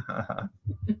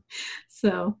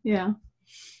 So yeah.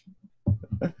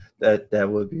 That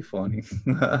would be funny.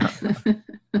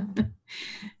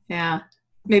 Yeah.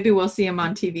 Maybe we'll see him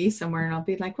on TV somewhere and I'll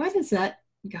be like, what is that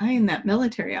guy in that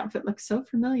military outfit? Looks so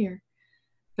familiar.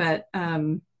 But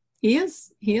he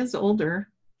is older.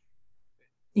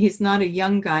 He's not a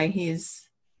young guy. He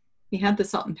had the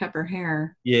salt and pepper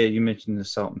hair. Yeah, you mentioned the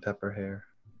salt and pepper hair.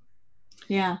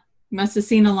 Yeah. Must have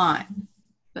seen a lot.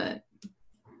 But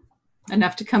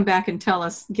enough to come back and tell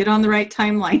us, get on the right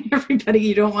timeline, everybody.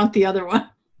 You don't want the other one.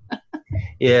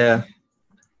 Yeah,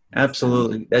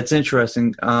 absolutely. That's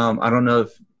interesting. I don't know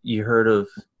if you heard of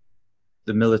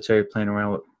the military playing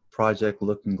around with Project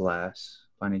Looking Glass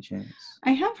by any chance.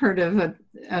 I have heard of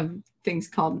things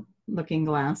called Looking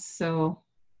Glass. So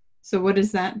what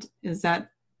is that? Is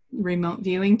that remote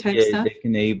viewing type stuff? They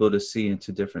can able to see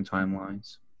into different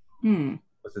timelines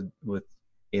with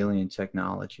alien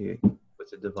technology with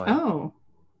the device. Oh,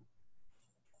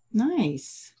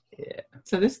 nice. Yeah.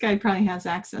 So this guy probably has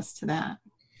access to that.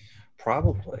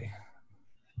 Probably.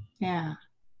 Yeah.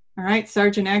 All right,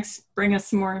 Sergeant X, bring us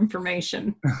some more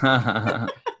information.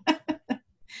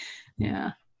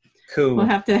 Yeah. Cool. We'll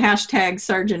have to hashtag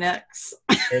Sergeant X.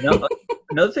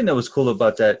 Another thing that was cool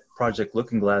about that Project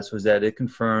Looking Glass was that it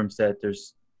confirms that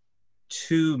there's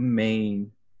two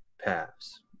main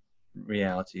paths in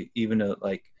reality, even though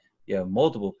you have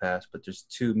multiple paths, but there's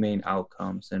two main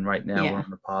outcomes. And right now we're on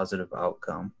the positive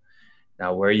outcome.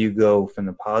 Now, where you go from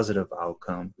the positive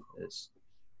outcome is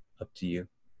up to you.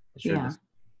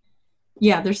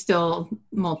 Yeah, there's still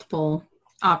multiple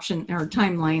option or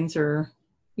timelines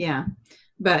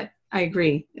but I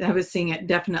agree. I was seeing it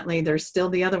definitely. There's still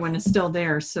the other one is still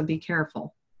there, so be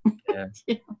careful. Yeah.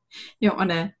 You don't want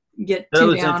to get that too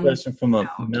was down. Interesting from a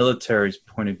military's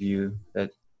point of view that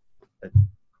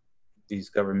these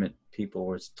government people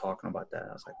were talking about that.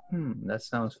 I was like, that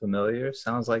sounds familiar.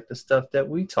 Sounds like the stuff that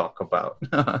we talk about.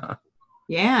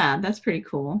 Yeah, that's pretty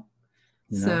cool.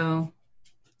 So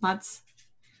lots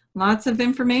of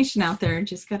information out there.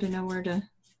 Just got to know where to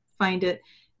find it.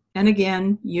 And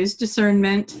again, use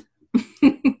discernment.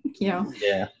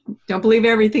 Yeah. Don't believe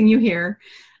everything you hear.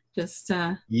 Just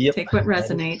take what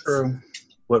resonates. True.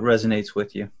 What resonates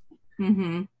with you.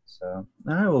 Mm-hmm. So, all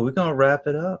right. Well, we're gonna wrap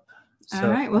it up. All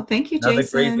right. Well, thank you, Jason. Another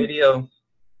great video.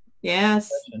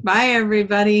 Yes. Bye,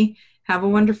 everybody. Have a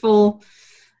wonderful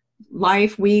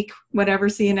life, week, whatever.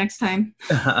 See you next time.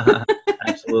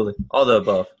 Absolutely. All the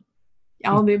above.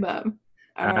 All the above.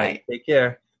 All right. Take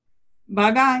care.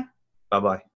 Bye-bye.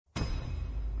 Bye-bye.